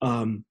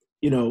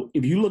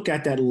 if you look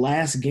at that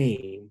last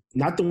game,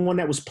 not the one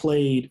that was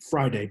played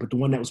Friday, but the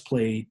one that was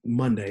played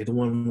Monday, the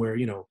one where,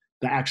 the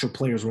actual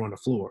players were on the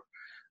floor,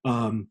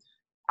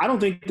 I don't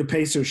think the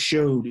Pacers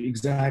showed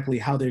exactly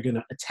how they're going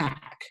to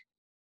attack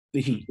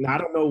the Heat. Now, I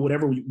don't know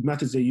whatever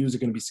methods they use are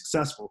going to be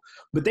successful,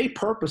 but they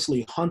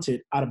purposely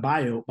hunted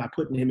Adebayo by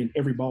putting him in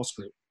every ball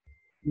screen.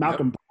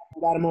 Malcolm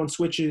got him on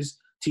switches.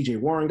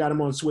 TJ Warren got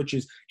him on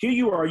switches. Here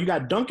you are. You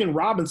got Duncan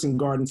Robinson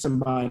guarding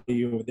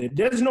somebody over there.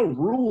 There's no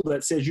rule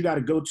that says you got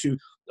to go to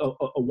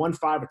a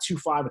 1-5, a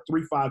 2-5, a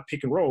 3-5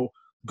 pick and roll.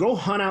 Go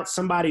hunt out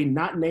somebody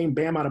not named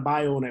Bam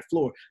Adebayo on that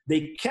floor.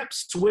 They kept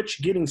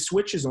getting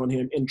switches on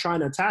him and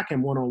trying to attack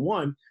him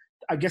one-on-one,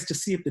 I guess, to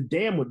see if the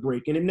dam would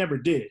break, and it never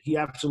did. He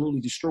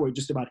absolutely destroyed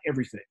just about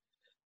everything.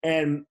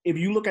 And if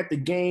you look at the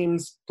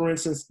games, for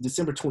instance,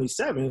 December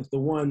 27th,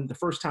 the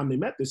first time they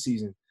met this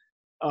season,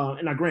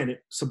 and now granted,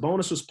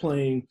 Sabonis was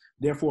playing,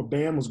 therefore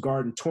Bam was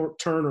guarding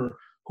Turner,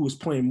 who was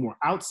playing more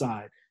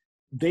outside.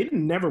 They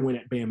never went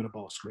at Bam in a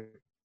ball screen.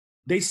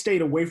 They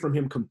stayed away from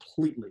him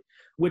completely,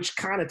 which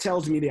kind of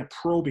tells me they're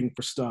probing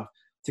for stuff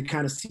to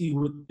kind of see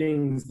what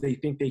things they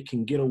think they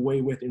can get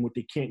away with and what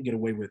they can't get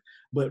away with.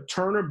 But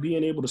Turner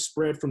being able to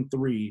spread from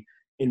three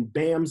and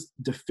Bam's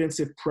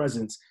defensive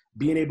presence,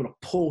 being able to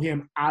pull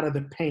him out of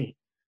the paint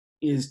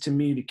is, to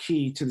me, the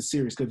key to the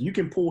series. Because you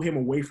can pull him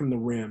away from the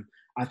rim,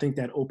 I think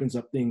that opens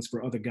up things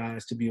for other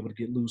guys to be able to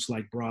get loose,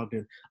 like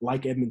Brogdon,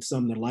 like Edmund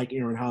Sumner, like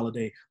Aaron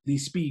Holiday,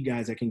 these speed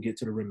guys that can get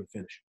to the rim and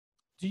finish.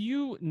 Do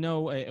you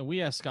know, and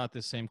we asked Scott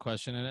this same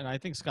question, and I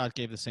think Scott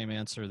gave the same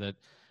answer that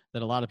a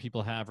lot of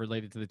people have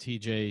related to the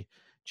TJ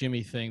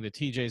Jimmy thing, that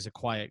TJ's a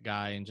quiet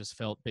guy and just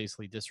felt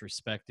basically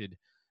disrespected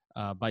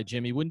by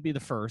Jimmy. Wouldn't be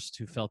the first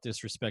who felt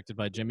disrespected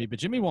by Jimmy, but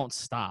Jimmy won't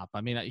stop. I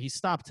mean, he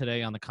stopped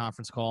today on the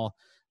conference call,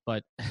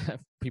 but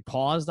he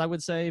paused, I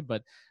would say.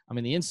 But, I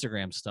mean, the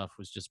Instagram stuff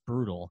was just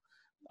brutal.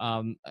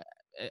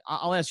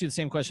 I'll ask you the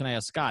same question I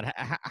asked Scott.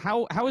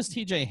 How is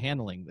TJ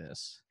handling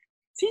this?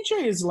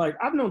 TJ is like,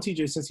 I've known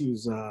TJ since he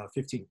was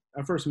 15.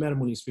 I first met him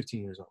when he was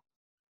 15 years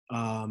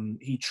old.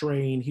 He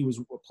trained. He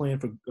was playing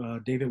for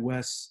David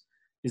West,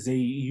 his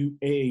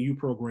AAU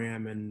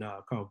program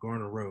called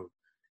Garner Road.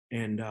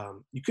 And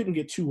you couldn't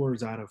get two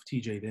words out of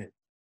TJ then.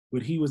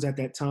 But he was at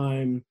that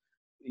time,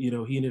 he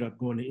ended up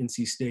going to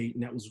NC State,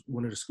 and that was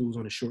one of the schools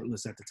on the short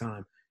list at the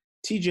time.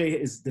 TJ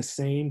is the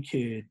same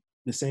kid,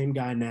 the same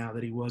guy now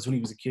that he was when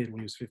he was a kid, when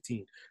he was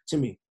 15. To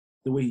me,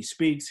 the way he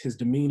speaks, his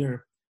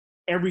demeanor,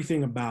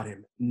 everything about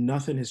him,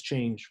 nothing has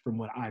changed from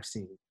what I've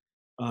seen.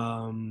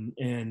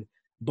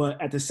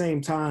 But at the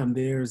same time,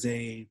 there's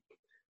a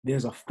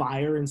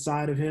fire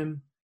inside of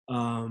him.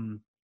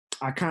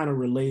 I kind of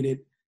relate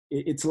it.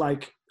 It's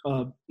like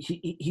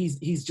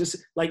he's just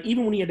like,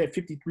 even when he had that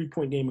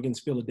 53-point game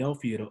against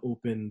Philadelphia to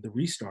open the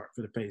restart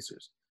for the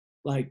Pacers,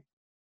 like,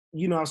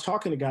 I was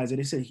talking to guys and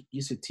they said,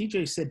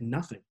 TJ said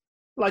nothing.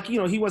 Like,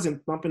 he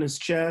wasn't thumping his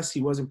chest.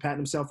 He wasn't patting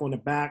himself on the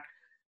back.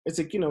 It's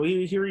like,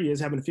 here he is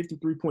having a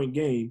 53-point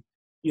game,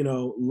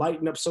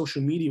 lighting up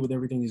social media with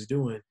everything he's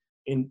doing.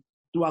 And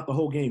throughout the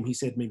whole game, he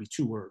said maybe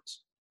 2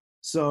 words.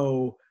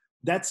 So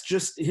that's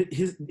just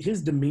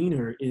his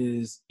demeanor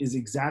is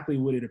exactly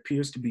what it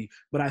appears to be.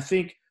 But I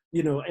think,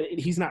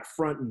 he's not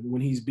fronting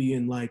when he's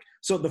being like,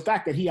 so the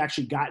fact that he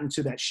actually got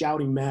into that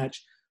shouting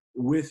match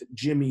with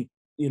Jimmy,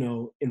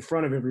 in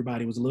front of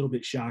everybody was a little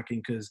bit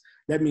shocking, because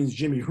that means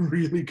Jimmy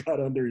really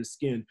got under his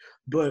skin.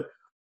 But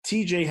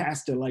TJ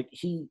has to,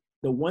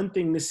 the one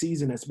thing this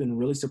season that's been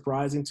really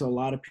surprising to a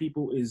lot of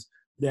people is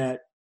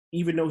that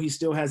even though he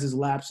still has his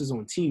lapses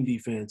on team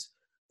defense,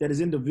 that his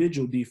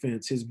individual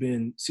defense has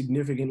been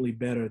significantly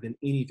better than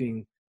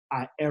anything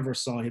I ever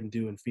saw him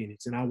do in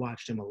Phoenix. And I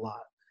watched him a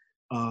lot.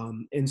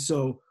 And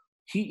so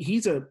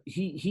he's a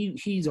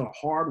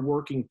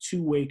hardworking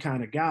two-way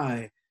kind of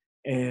guy.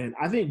 And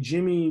I think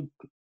Jimmy,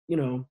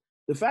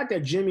 the fact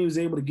that Jimmy was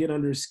able to get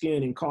under his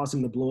skin and cause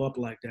him to blow up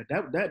like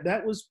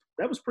that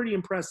was pretty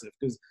impressive,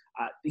 because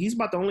he's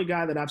about the only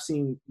guy that I've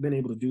seen been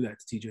able to do that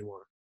to TJ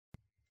Warren.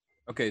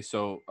 Okay,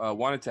 so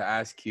wanted to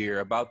ask here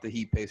about the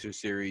Heat Pacers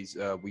series.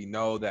 We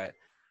know that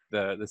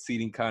the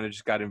seeding kind of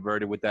just got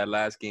inverted with that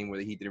last game where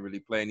the Heat didn't really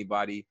play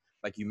anybody.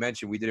 Like you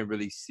mentioned, we didn't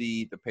really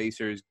see the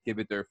Pacers give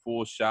it their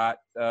full shot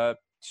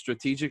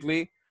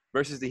strategically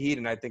versus the Heat,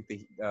 and I think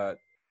the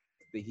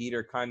Heat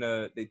are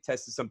they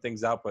tested some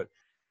things out, but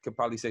could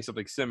probably say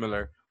something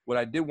similar. What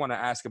I did want to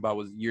ask about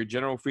was your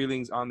general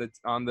feelings on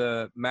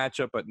the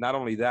matchup, but not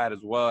only that, as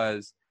well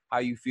as how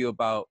you feel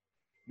about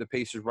the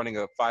Pacers running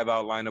a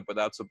 5-out lineup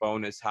without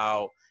Sabonis,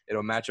 how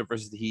it'll match up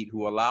versus the Heat,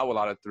 who allow a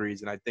lot of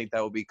threes. And I think that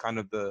will be kind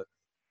of the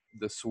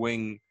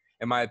swing,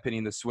 in my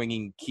opinion, the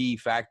swinging key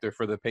factor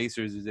for the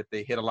Pacers is if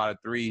they hit a lot of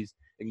threes,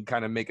 it can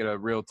kind of make it a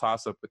real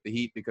toss-up with the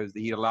Heat, because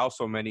the Heat allow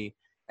so many.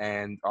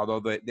 And although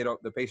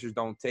the Pacers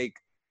don't take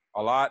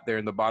a lot, they're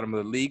in the bottom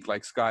of the league,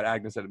 like Scott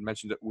Agnes had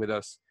mentioned it with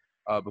us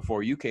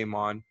before you came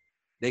on.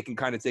 They can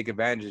kind of take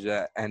advantage of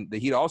that. And the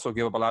Heat also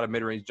give up a lot of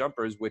mid-range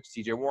jumpers, which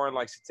TJ Warren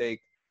likes to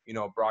take.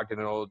 Brogdon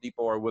and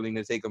Oladipo are willing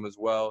to take them as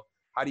well.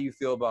 How do you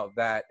feel about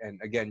that? And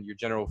again, your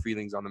general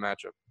feelings on the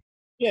matchup.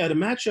 Yeah, the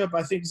matchup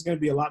I think is going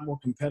to be a lot more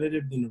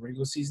competitive than the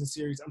regular season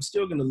series. I'm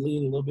still going to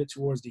lean a little bit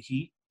towards the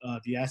Heat.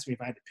 If you ask me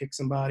if I had to pick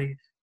somebody,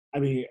 I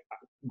mean,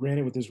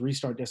 granted with this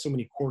restart, there's so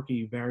many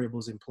quirky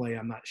variables in play.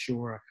 I'm not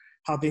sure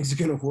how things are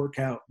going to work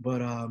out.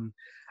 But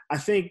I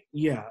think,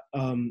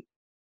 when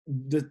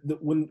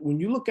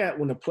you look at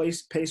when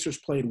the Pacers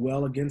played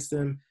well against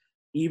them,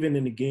 even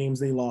in the games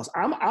they lost,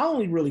 I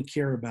only really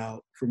care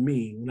about, for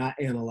me, when I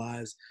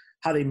analyze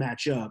how they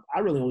match up, I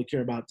really only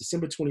care about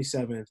December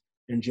 27th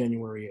and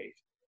January 8th.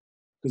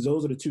 Because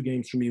those are the 2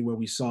 games for me where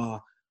we saw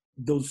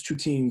those 2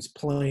 teams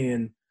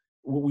playing.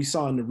 What we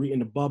saw in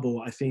the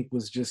bubble, I think,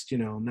 was just,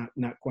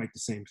 not quite the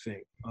same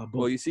thing.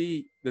 Well, you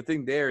see, the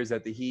thing there is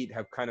that the Heat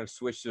have kind of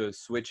switched to a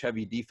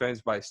switch-heavy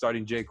defense by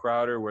starting Jay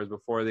Crowder, whereas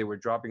before they were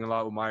dropping a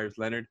lot with Myers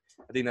Leonard.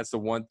 I think that's the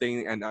one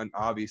thing, and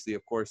obviously,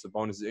 of course, the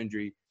bonus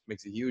injury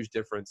makes a huge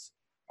difference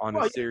on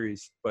the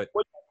series. But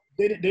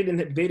they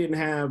didn't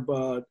have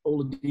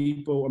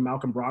Oladipo or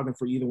Malcolm Brogdon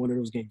for either one of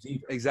those games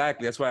either.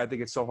 Exactly. That's why I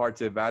think it's so hard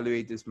to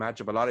evaluate this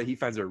matchup. A lot of Heat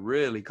fans are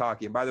really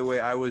cocky. And by the way,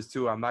 I was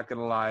too. I'm not going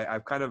to lie.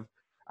 I've kind of,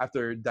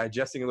 after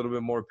digesting a little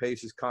bit more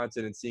Pacers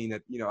content and seeing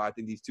that, I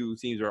think these 2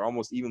 teams are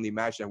almost evenly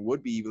matched and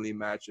would be evenly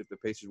matched if the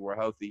Pacers were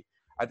healthy.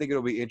 I think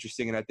it'll be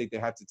interesting, and I think they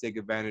have to take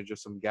advantage of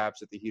some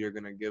gaps that the Heat are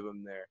going to give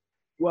them there.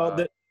 Well,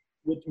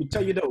 we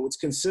tell you though, it's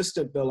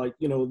consistent though. Like,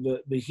 the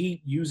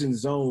Heat using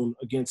zone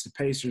against the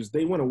Pacers,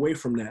 they went away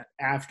from that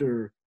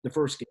after the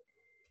first game.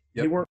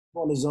 Yep. They weren't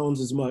on the zones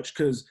as much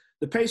because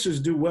the Pacers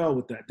do well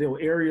with that. They'll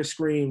area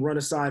screen, run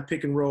aside,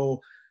 pick and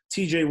roll.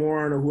 TJ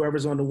Warren or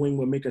whoever's on the wing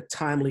will make a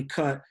timely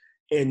cut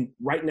and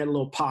right in that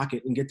little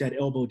pocket and get that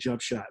elbow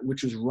jump shot,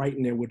 which was right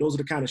in there. Those are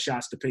the kind of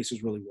shots the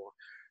Pacers really want.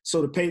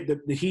 So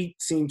the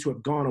Heat seem to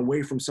have gone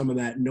away from some of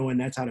that, knowing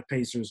that's how the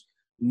Pacers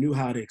knew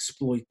how to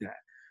exploit that.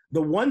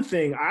 The one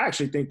thing I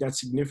actually think that's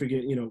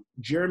significant,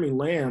 Jeremy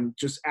Lamb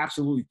just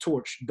absolutely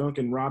torched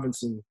Duncan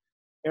Robinson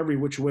every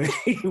which way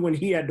when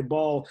he had the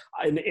ball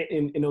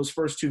in those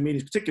first 2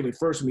 meetings, particularly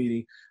first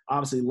meeting.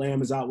 Obviously,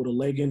 Lamb is out with a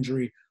leg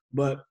injury,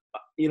 but,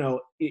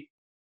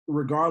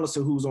 regardless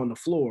of who's on the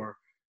floor,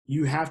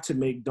 you have to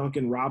make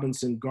Duncan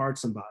Robinson guard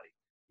somebody.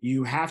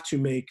 You have to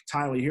make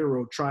Tyler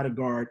Hero try to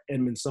guard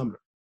Edmund Sumner.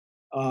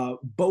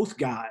 Both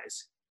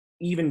guys,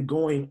 even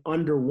going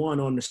under one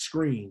on the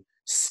screen,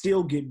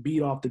 still get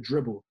beat off the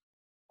dribble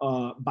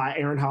by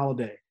Aaron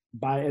Holiday,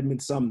 by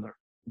Edmund Sumner,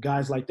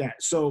 guys like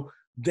that. So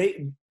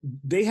they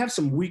have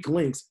some weak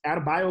links.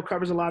 Adebayo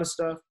covers a lot of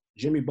stuff.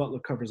 Jimmy Butler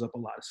covers up a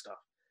lot of stuff.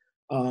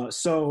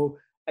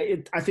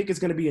 I think it's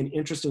going to be an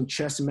interesting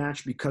chess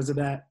match because of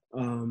that.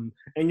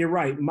 And you're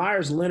right,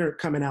 Myers Leonard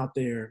coming out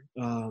there.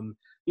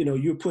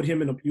 You put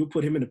him in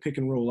a pick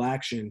and roll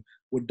action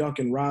with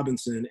Duncan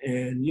Robinson,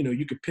 and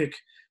you could pick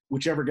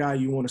whichever guy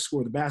you want to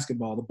score the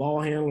basketball, the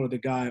ball handler, or the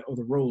guy or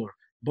the roller.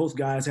 Both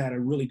guys had a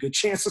really good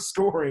chance of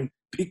scoring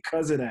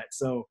because of that.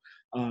 So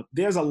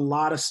there's a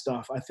lot of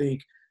stuff. I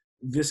think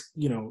this,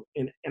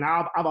 and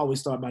I've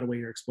always thought, by the way,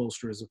 Eric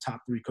Spoelstra is a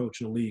top 3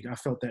 coach in the league. I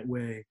felt that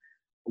way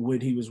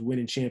when he was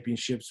winning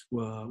championships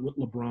with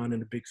LeBron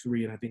and the Big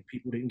Three, and I think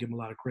people didn't give him a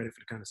lot of credit for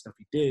the kind of stuff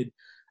he did.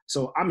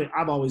 So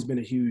I've always been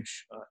a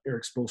huge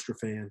Eric Spoelstra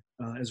fan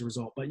as a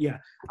result. But yeah,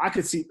 I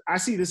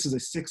see this as a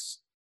 6,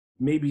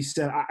 maybe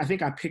 7. I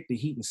think I picked the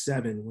Heat in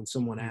 7 when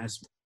someone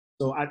asked me.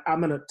 So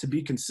to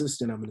be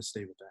consistent, I'm gonna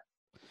stay with that.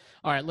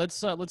 All right,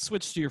 let's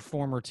switch to your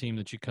former team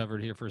that you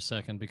covered here for a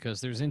second,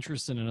 because there's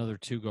interest in another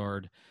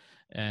 2-guard,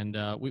 and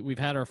we've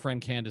had our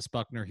friend Candace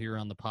Buckner here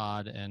on the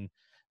pod, and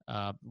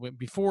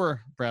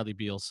before Bradley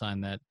Beal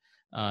signed that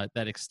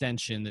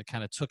extension that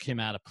kind of took him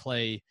out of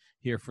play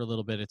here for a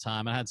little bit of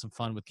time. I had some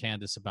fun with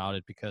Candace about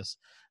it, because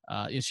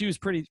she was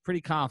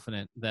pretty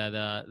confident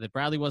that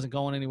Bradley wasn't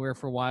going anywhere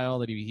for a while,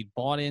 that he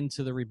bought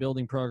into the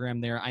rebuilding program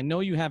there. I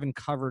know you haven't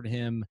covered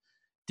him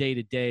day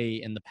to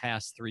day in the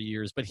past 3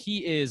 years, but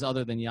he is,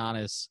 other than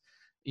Giannis,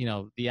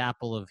 the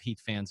apple of Heat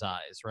fans'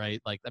 eyes, right?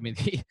 Like, I mean,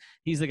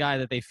 he's the guy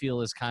that they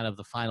feel is kind of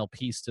the final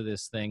piece to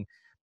this thing.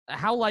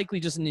 How likely,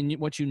 just in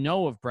what you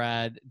know of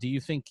Brad, do you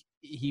think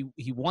he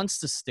wants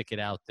to stick it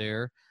out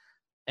there?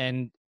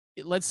 And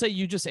let's say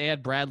you just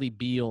add Bradley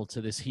Beal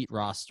to this Heat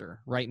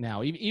roster right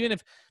now, even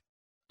if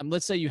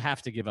let's say you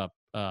have to give up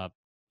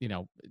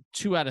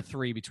 2 out of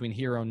 3 between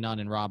Hero, Nunn,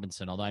 and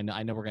Robinson, although I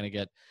know we're going to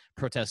get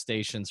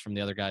protestations from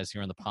the other guys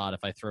here on the pod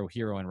if I throw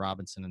Hero and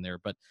Robinson in there.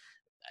 But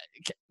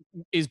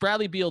is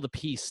Bradley Beal the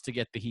piece to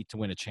get the Heat to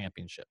win a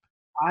championship?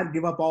 I'd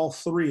give up all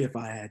 3 if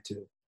I had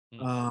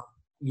to.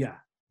 Yeah.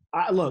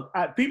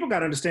 People got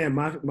to understand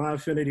my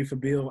affinity for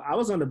Beal. I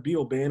was on the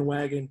Beal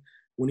bandwagon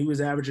when he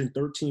was averaging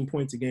 13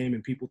 points a game,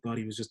 and people thought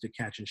he was just a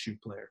catch-and-shoot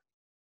player.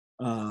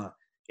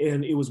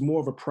 And it was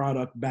more of a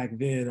product back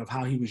then of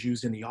how he was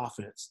used in the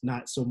offense,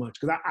 not so much.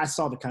 Because I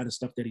saw the kind of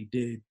stuff that he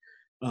did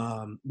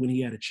when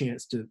he had a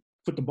chance to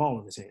put the ball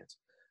in his hands.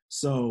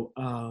 So,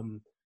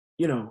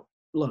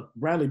 look,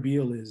 Bradley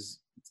Beal is,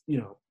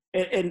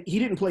 and he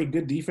didn't play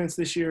good defense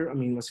this year. I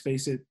mean, let's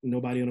face it,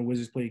 nobody on the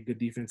Wizards played good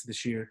defense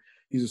this year.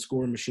 He's a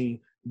scoring machine.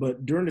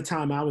 But during the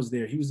time I was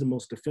there, he was the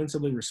most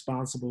defensively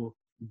responsible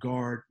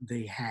guard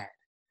they had,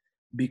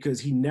 because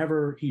he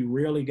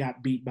rarely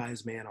got beat by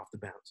his man off the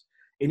bounce.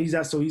 And he's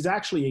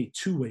actually a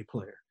two-way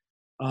player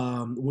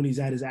when he's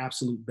at his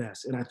absolute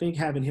best. And I think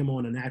having him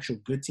on an actual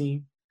good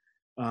team,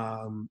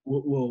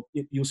 you'll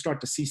start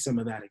to see some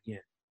of that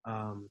again.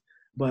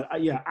 But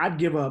I'd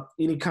give up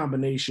any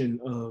combination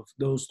of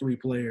those 3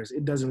 players.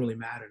 It doesn't really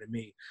matter to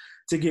me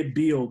to get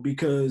Beal,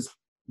 because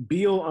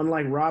Beal,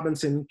 unlike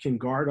Robinson, can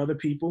guard other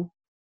people.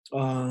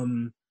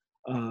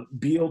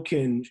 Beal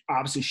can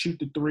obviously shoot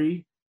the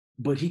 3,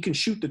 but he can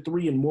shoot the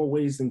 3 in more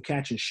ways than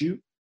catch and shoot.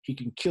 He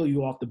can kill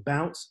you off the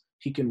bounce.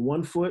 He can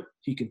 1-foot.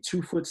 He can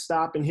 2-foot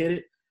stop and hit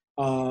it.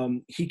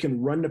 He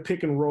can run the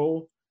pick and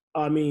roll.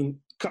 I mean,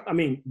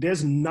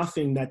 there's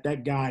nothing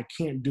that guy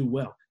can't do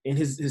well. And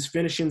his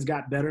finishing's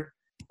got better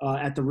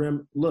at the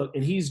rim. Look,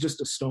 and he's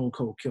just a stone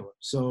cold killer.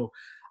 So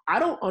I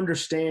don't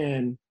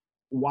understand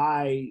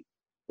why,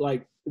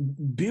 like,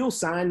 Beal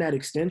signed that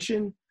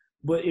extension,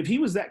 but if he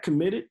was that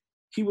committed,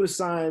 he would have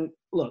signed.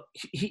 Look,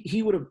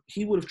 he would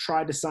have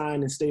tried to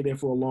sign and stay there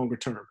for a longer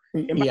term.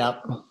 And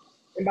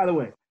by the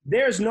way,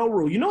 there's no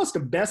rule. You know, it's the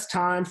best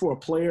time for a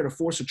player to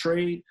force a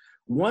trade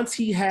once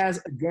he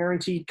has a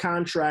guaranteed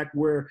contract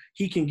where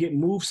he can get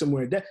moved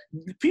somewhere. That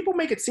people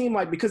make it seem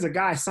like because a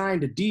guy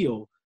signed a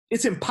deal,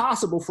 it's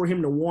impossible for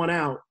him to want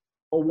out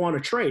or want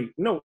to trade.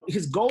 No,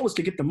 his goal is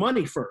to get the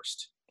money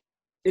first,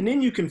 and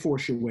then you can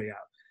force your way out.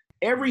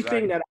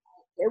 Everything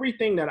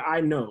that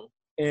I know,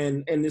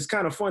 and it's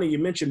kind of funny you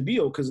mentioned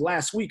Beal, because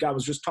last week I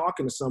was just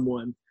talking to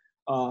someone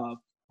who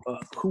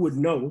would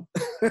know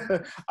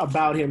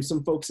about him,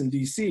 some folks in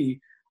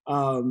D.C.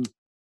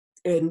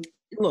 And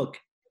look,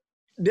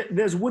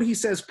 there's what he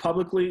says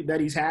publicly that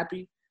he's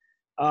happy.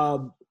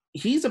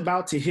 He's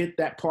about to hit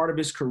that part of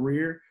his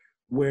career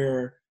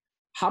where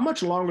how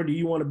much longer do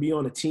you want to be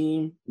on a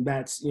team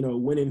that's,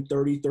 winning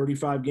 30,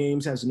 35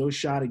 games, has no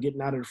shot at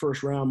getting out of the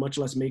first round, much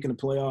less making the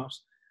playoffs?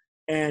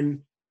 And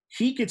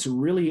he gets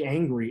really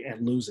angry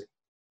at losing.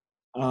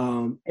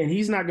 And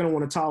he's not going to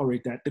want to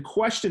tolerate that. The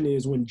question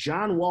is, when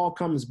John Wall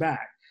comes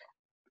back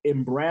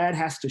and Brad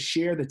has to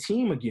share the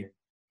team again,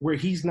 where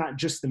he's not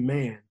just the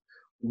man,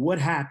 what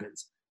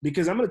happens?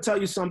 Because I'm going to tell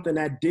you something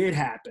that did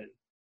happen.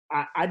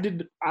 I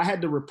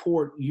had to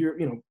report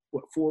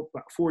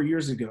 4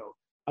 years ago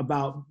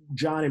about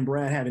John and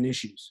Brad having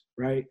issues,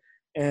 right?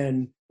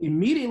 And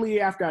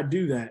immediately after I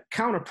do that,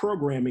 counter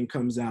programming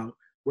comes out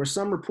where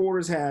some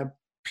reporters have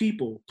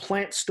people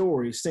plant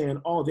stories saying,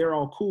 "Oh, they're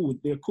cool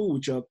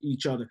with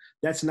each other."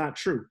 That's not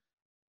true.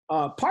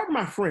 Pardon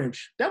my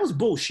French, that was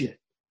bullshit.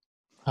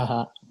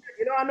 I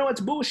know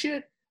it's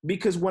bullshit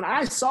because when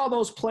I saw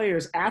those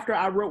players after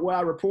I wrote what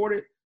I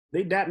reported,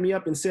 they dapped me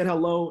up and said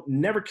hello,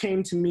 never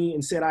came to me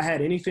and said I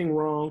had anything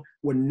wrong,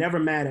 were never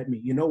mad at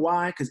me. You know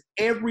why? Because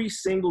every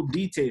single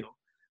detail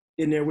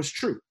in there was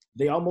true.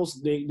 They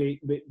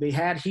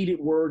had heated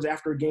words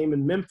after a game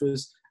in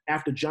Memphis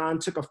after John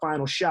took a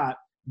final shot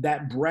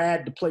that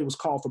the play was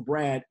called for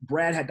Brad.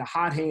 Brad had the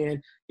hot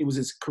hand. It was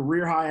his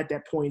career high at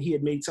that point. He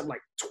had made something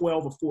like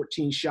 12 or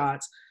 14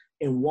 shots.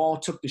 and Wall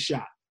took the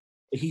shot.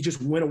 He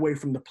just went away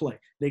from the play.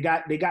 They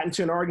got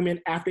into an argument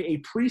after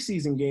a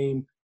preseason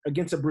game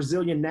against a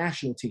Brazilian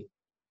national team.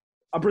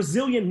 A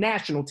Brazilian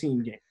national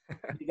team game.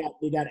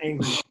 They got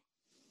angry.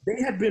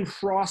 They had been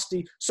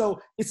frosty. So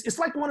it's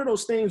like one of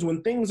those things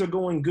when things are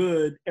going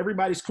good,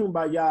 everybody's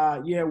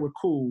kumbaya, yeah, we're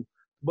cool.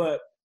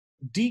 But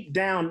deep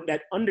down,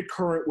 that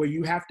undercurrent where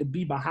you have to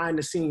be behind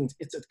the scenes,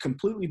 it's a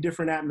completely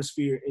different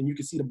atmosphere, and you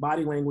can see the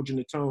body language and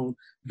the tone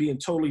being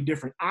totally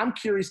different. I'm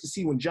curious to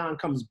see when John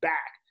comes back,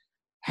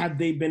 have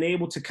they been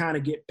able to kind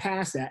of get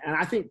past that? And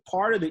I think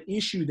part of the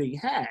issue they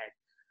had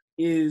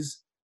is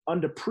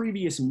under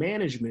previous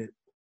management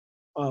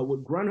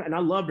with Grun, and I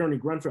loved Ernie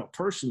Grunfeld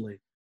personally,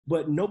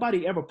 but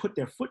nobody ever put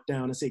their foot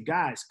down and say,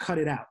 guys, cut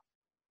it out,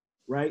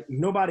 right?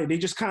 Nobody, they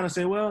just kind of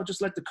say, well,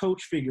 just let the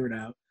coach figure it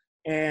out.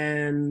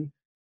 And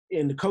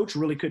the coach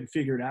really couldn't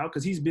figure it out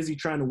because he's busy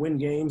trying to win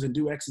games and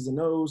do X's and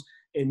O's.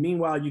 And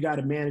meanwhile, you got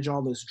to manage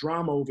all this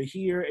drama over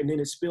here, and then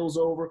it spills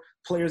over.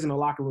 Players in the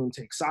locker room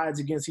take sides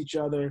against each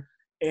other,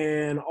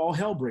 and all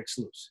hell breaks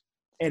loose.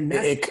 And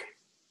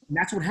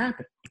that's what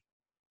happened.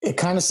 It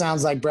kind of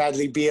sounds like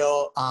Bradley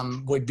Beal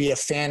would be a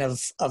fan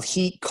of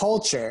Heat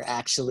culture,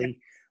 actually.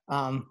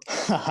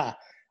 But,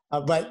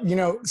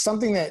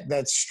 something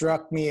that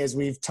struck me as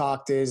we've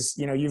talked is,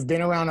 you've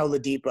been around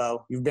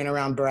Oladipo, you've been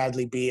around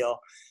Bradley Beal,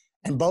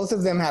 and both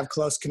of them have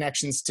close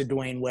connections to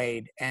Dwayne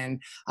Wade.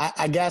 And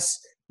I guess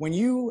when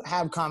you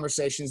have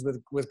conversations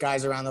with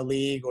guys around the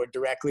league or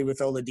directly with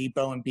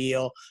Oladipo and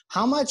Beal,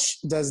 how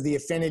much does the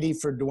affinity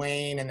for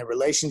Dwayne and the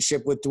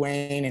relationship with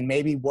Dwayne and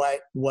maybe what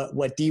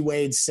D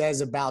Wade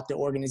says about the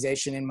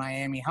organization in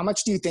Miami, how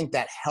much do you think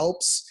that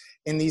helps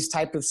in these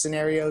type of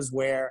scenarios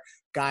where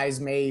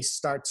guys may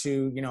start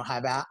to,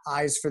 have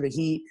eyes for the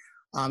Heat?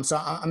 So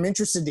I'm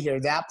interested to hear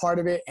that part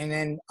of it. And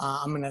then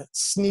I'm going to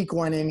sneak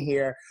one in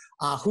here.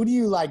 Who do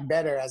you like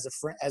better as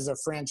a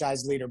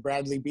franchise leader,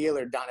 Bradley Beal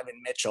or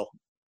Donovan Mitchell?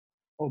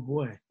 Oh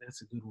boy,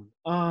 that's a good one.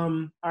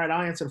 All right,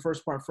 I'll answer the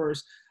first part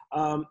first.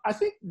 I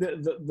think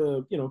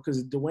the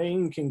because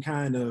Dwayne can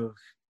kind of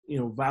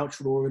vouch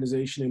for the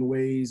organization in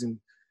ways, and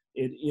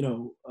it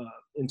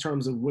in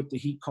terms of what the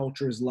Heat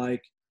culture is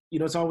like.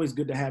 It's always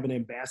good to have an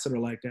ambassador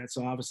like that.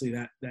 So obviously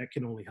that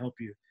can only help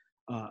you.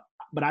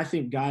 But I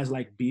think guys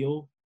like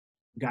Beal,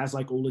 guys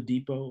like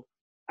Oladipo,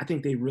 I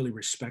think they really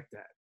respect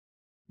that,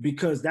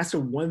 because that's the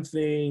one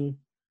thing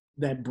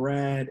that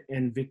Brad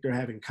and Victor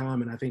have in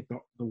common. I think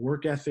the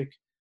work ethic,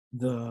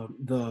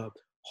 the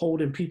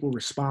holding people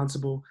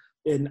responsible.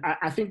 And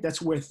I think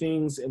that's where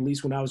things, at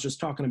least when I was just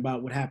talking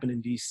about what happened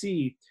in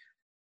DC,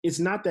 it's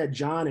not that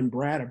John and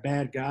Brad are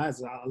bad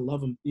guys. I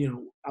love them.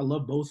 I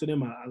love both of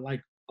them. I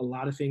like a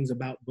lot of things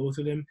about both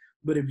of them.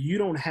 But if you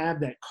don't have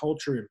that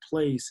culture in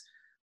place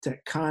to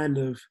kind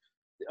of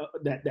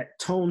that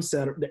tone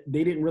setter, that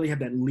they didn't really have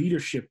that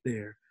leadership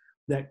there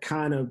that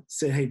kind of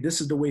said, hey,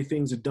 this is the way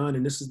things are done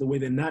and this is the way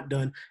they're not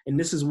done and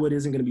this is what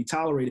isn't going to be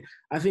tolerated.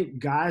 I think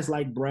guys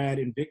like Brad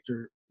and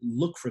Victor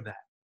look for that.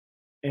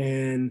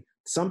 And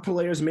some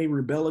players may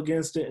rebel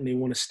against it and they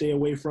want to stay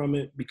away from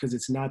it because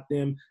it's not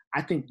them.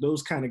 I think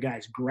those kind of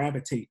guys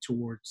gravitate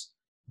towards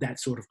that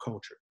sort of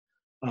culture.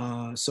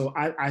 So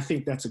I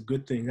think that's a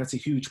good thing. That's a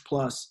huge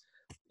plus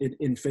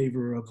in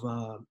favor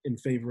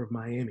of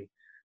Miami.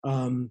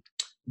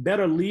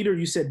 Better leader,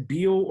 you said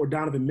Beal or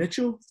Donovan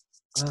Mitchell?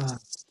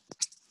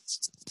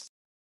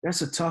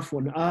 That's a tough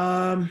one.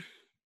 I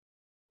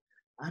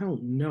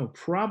don't know.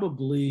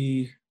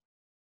 Probably,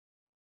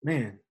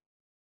 man.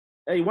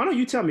 Hey, why don't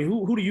you tell me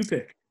who do you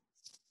pick?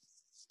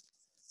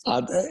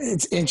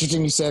 It's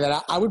interesting you say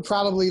that. I would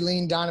probably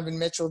lean Donovan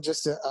Mitchell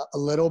just a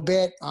little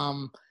bit,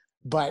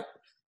 but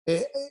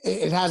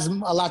it has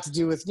a lot to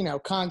do with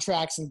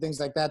contracts and things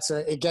like that. So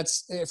it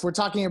gets, if we're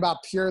talking about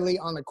purely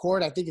on the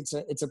court, I think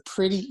it's a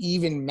pretty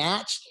even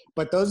match.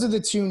 But those are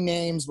the two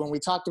names when we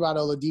talked about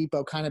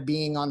Oladipo kind of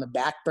being on the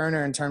back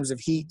burner in terms of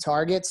Heat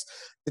targets.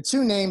 The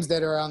two names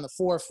that are on the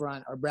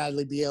forefront are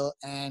Bradley Beal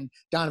and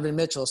Donovan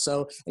Mitchell.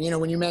 So,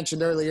 when you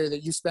mentioned earlier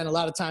that you spent a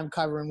lot of time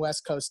covering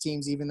West Coast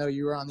teams, even though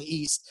you were on the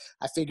East,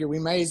 I figure we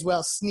may as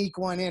well sneak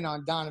one in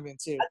on Donovan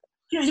too.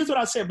 Yeah, here's what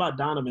I say about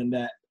Donovan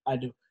that I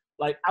do.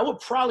 Like, I would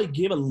probably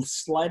give a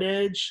slight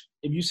edge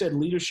if you said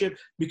leadership,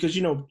 because,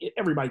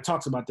 everybody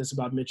talks about this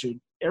about Mitchell.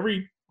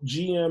 Every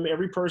GM,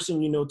 every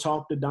person,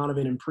 talked to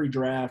Donovan in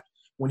pre-draft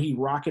when he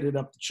rocketed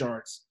up the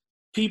charts.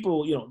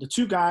 People, the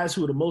two guys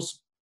who are the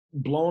most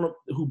blown up,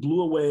 who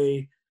blew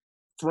away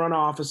front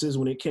offices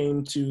when it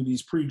came to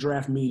these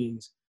pre-draft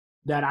meetings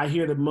that I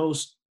hear the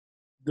most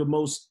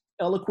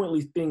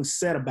eloquently things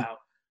said about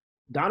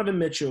Donovan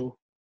Mitchell,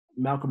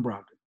 Malcolm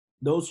Brogdon,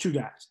 those two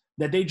guys,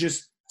 that they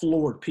just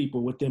floored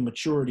people with their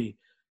maturity.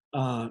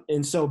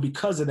 And so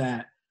because of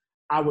that,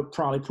 I would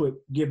probably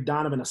give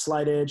Donovan a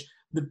slight edge.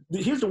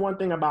 Here's the one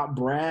thing about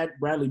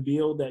Bradley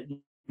Beal that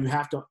you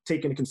have to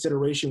take into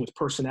consideration with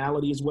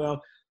personality as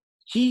well.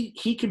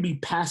 He can be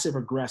passive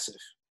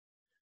aggressive.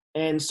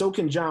 And so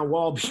can John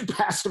Wall be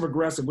passive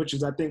aggressive, which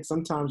is, I think,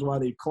 sometimes why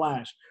they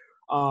clash,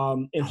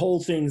 and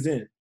hold things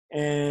in.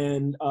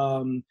 And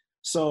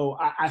So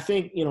I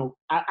think,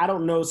 I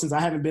don't know, since I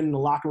haven't been in the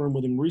locker room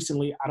with him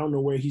recently, I don't know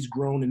where he's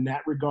grown in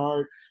that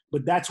regard.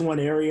 But that's one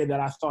area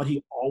that I thought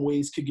he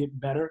always could get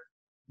better,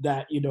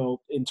 that,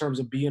 in terms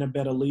of being a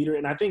better leader.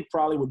 And I think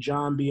probably with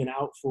John being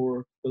out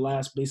for the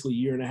last basically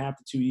year and a half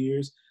to 2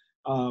 years,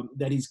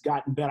 that he's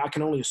gotten better. I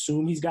can only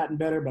assume he's gotten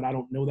better, but I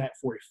don't know that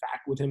for a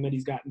fact with him that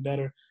he's gotten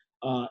better.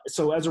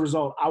 So as a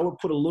result, I would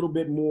put a little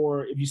bit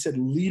more, if you said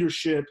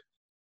leadership,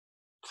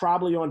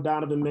 probably on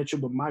Donovan Mitchell,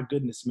 but my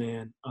goodness,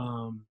 man.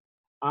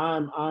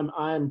 I'm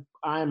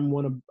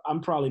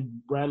probably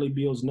Bradley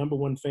Beal's number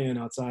one fan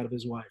outside of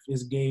his wife.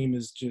 His game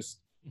is just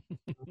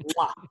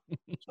wow.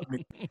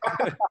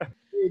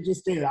 It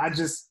just did. I've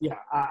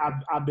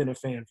been a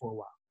fan for a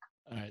while.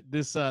 All right,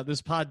 this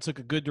pod took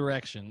a good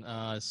direction.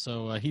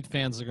 So Heat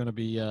fans are going to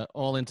be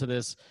all into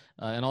this,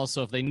 and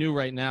also if they knew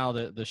right now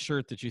the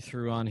shirt that you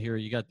threw on here,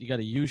 you got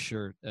a U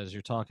shirt as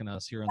you're talking to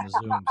us here on the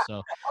Zoom.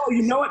 So oh,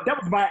 you know what?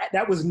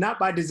 That was not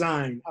by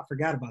design. I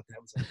forgot about that.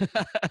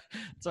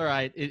 It's all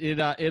right.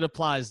 It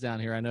applies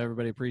down here. I know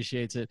everybody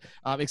appreciates it,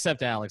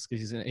 except Alex,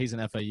 because he's an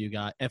FIU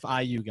guy.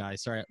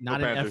 Sorry,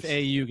 not an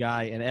FAU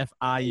guy, an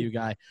FIU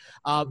guy.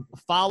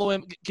 Follow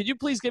him. Could you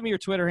please give me your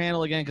Twitter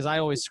handle again? Because I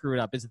always screw it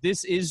up.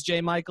 This is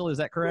J Michael. Is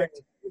that correct?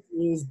 This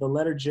is the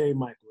letter J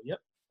Michael. Yep.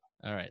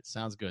 All right.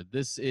 Sounds good.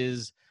 This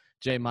is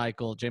J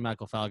Michael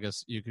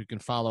Falgas. You can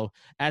follow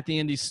at the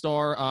Indy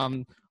Star.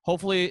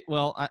 Hopefully,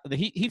 the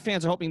Heat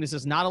fans are hoping this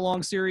is not a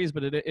long series,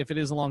 but if it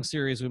is a long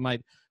series, we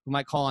might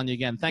call on you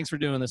again. Thanks for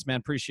doing this, man.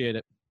 Appreciate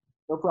it.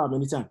 No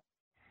problem. Anytime.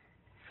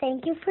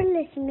 Thank you for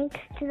listening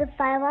to the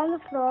Five on the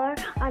Floor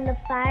on the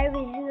Five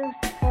Regional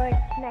Sports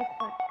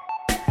Network.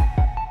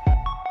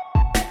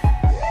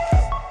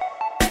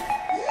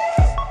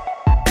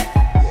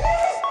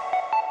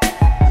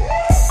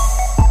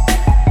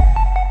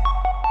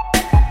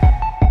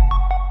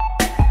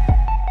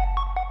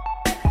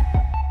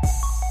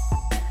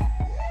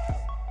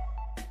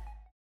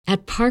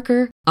 At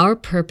Parker, our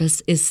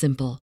purpose is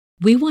simple.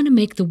 We want to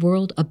make the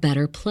world a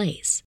better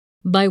place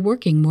by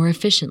working more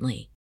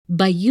efficiently,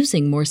 by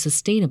using more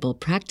sustainable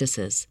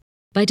practices,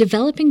 by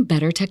developing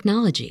better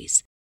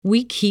technologies.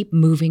 We keep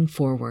moving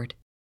forward.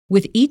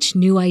 With each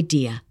new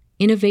idea,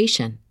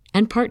 innovation,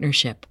 and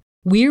partnership,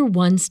 we're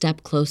one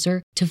step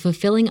closer to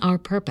fulfilling our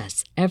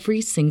purpose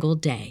every single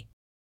day.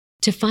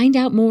 To find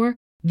out more,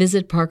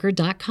 visit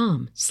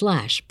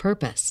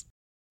parker.com/purpose.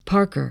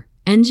 Parker,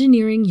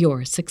 engineering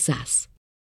your success.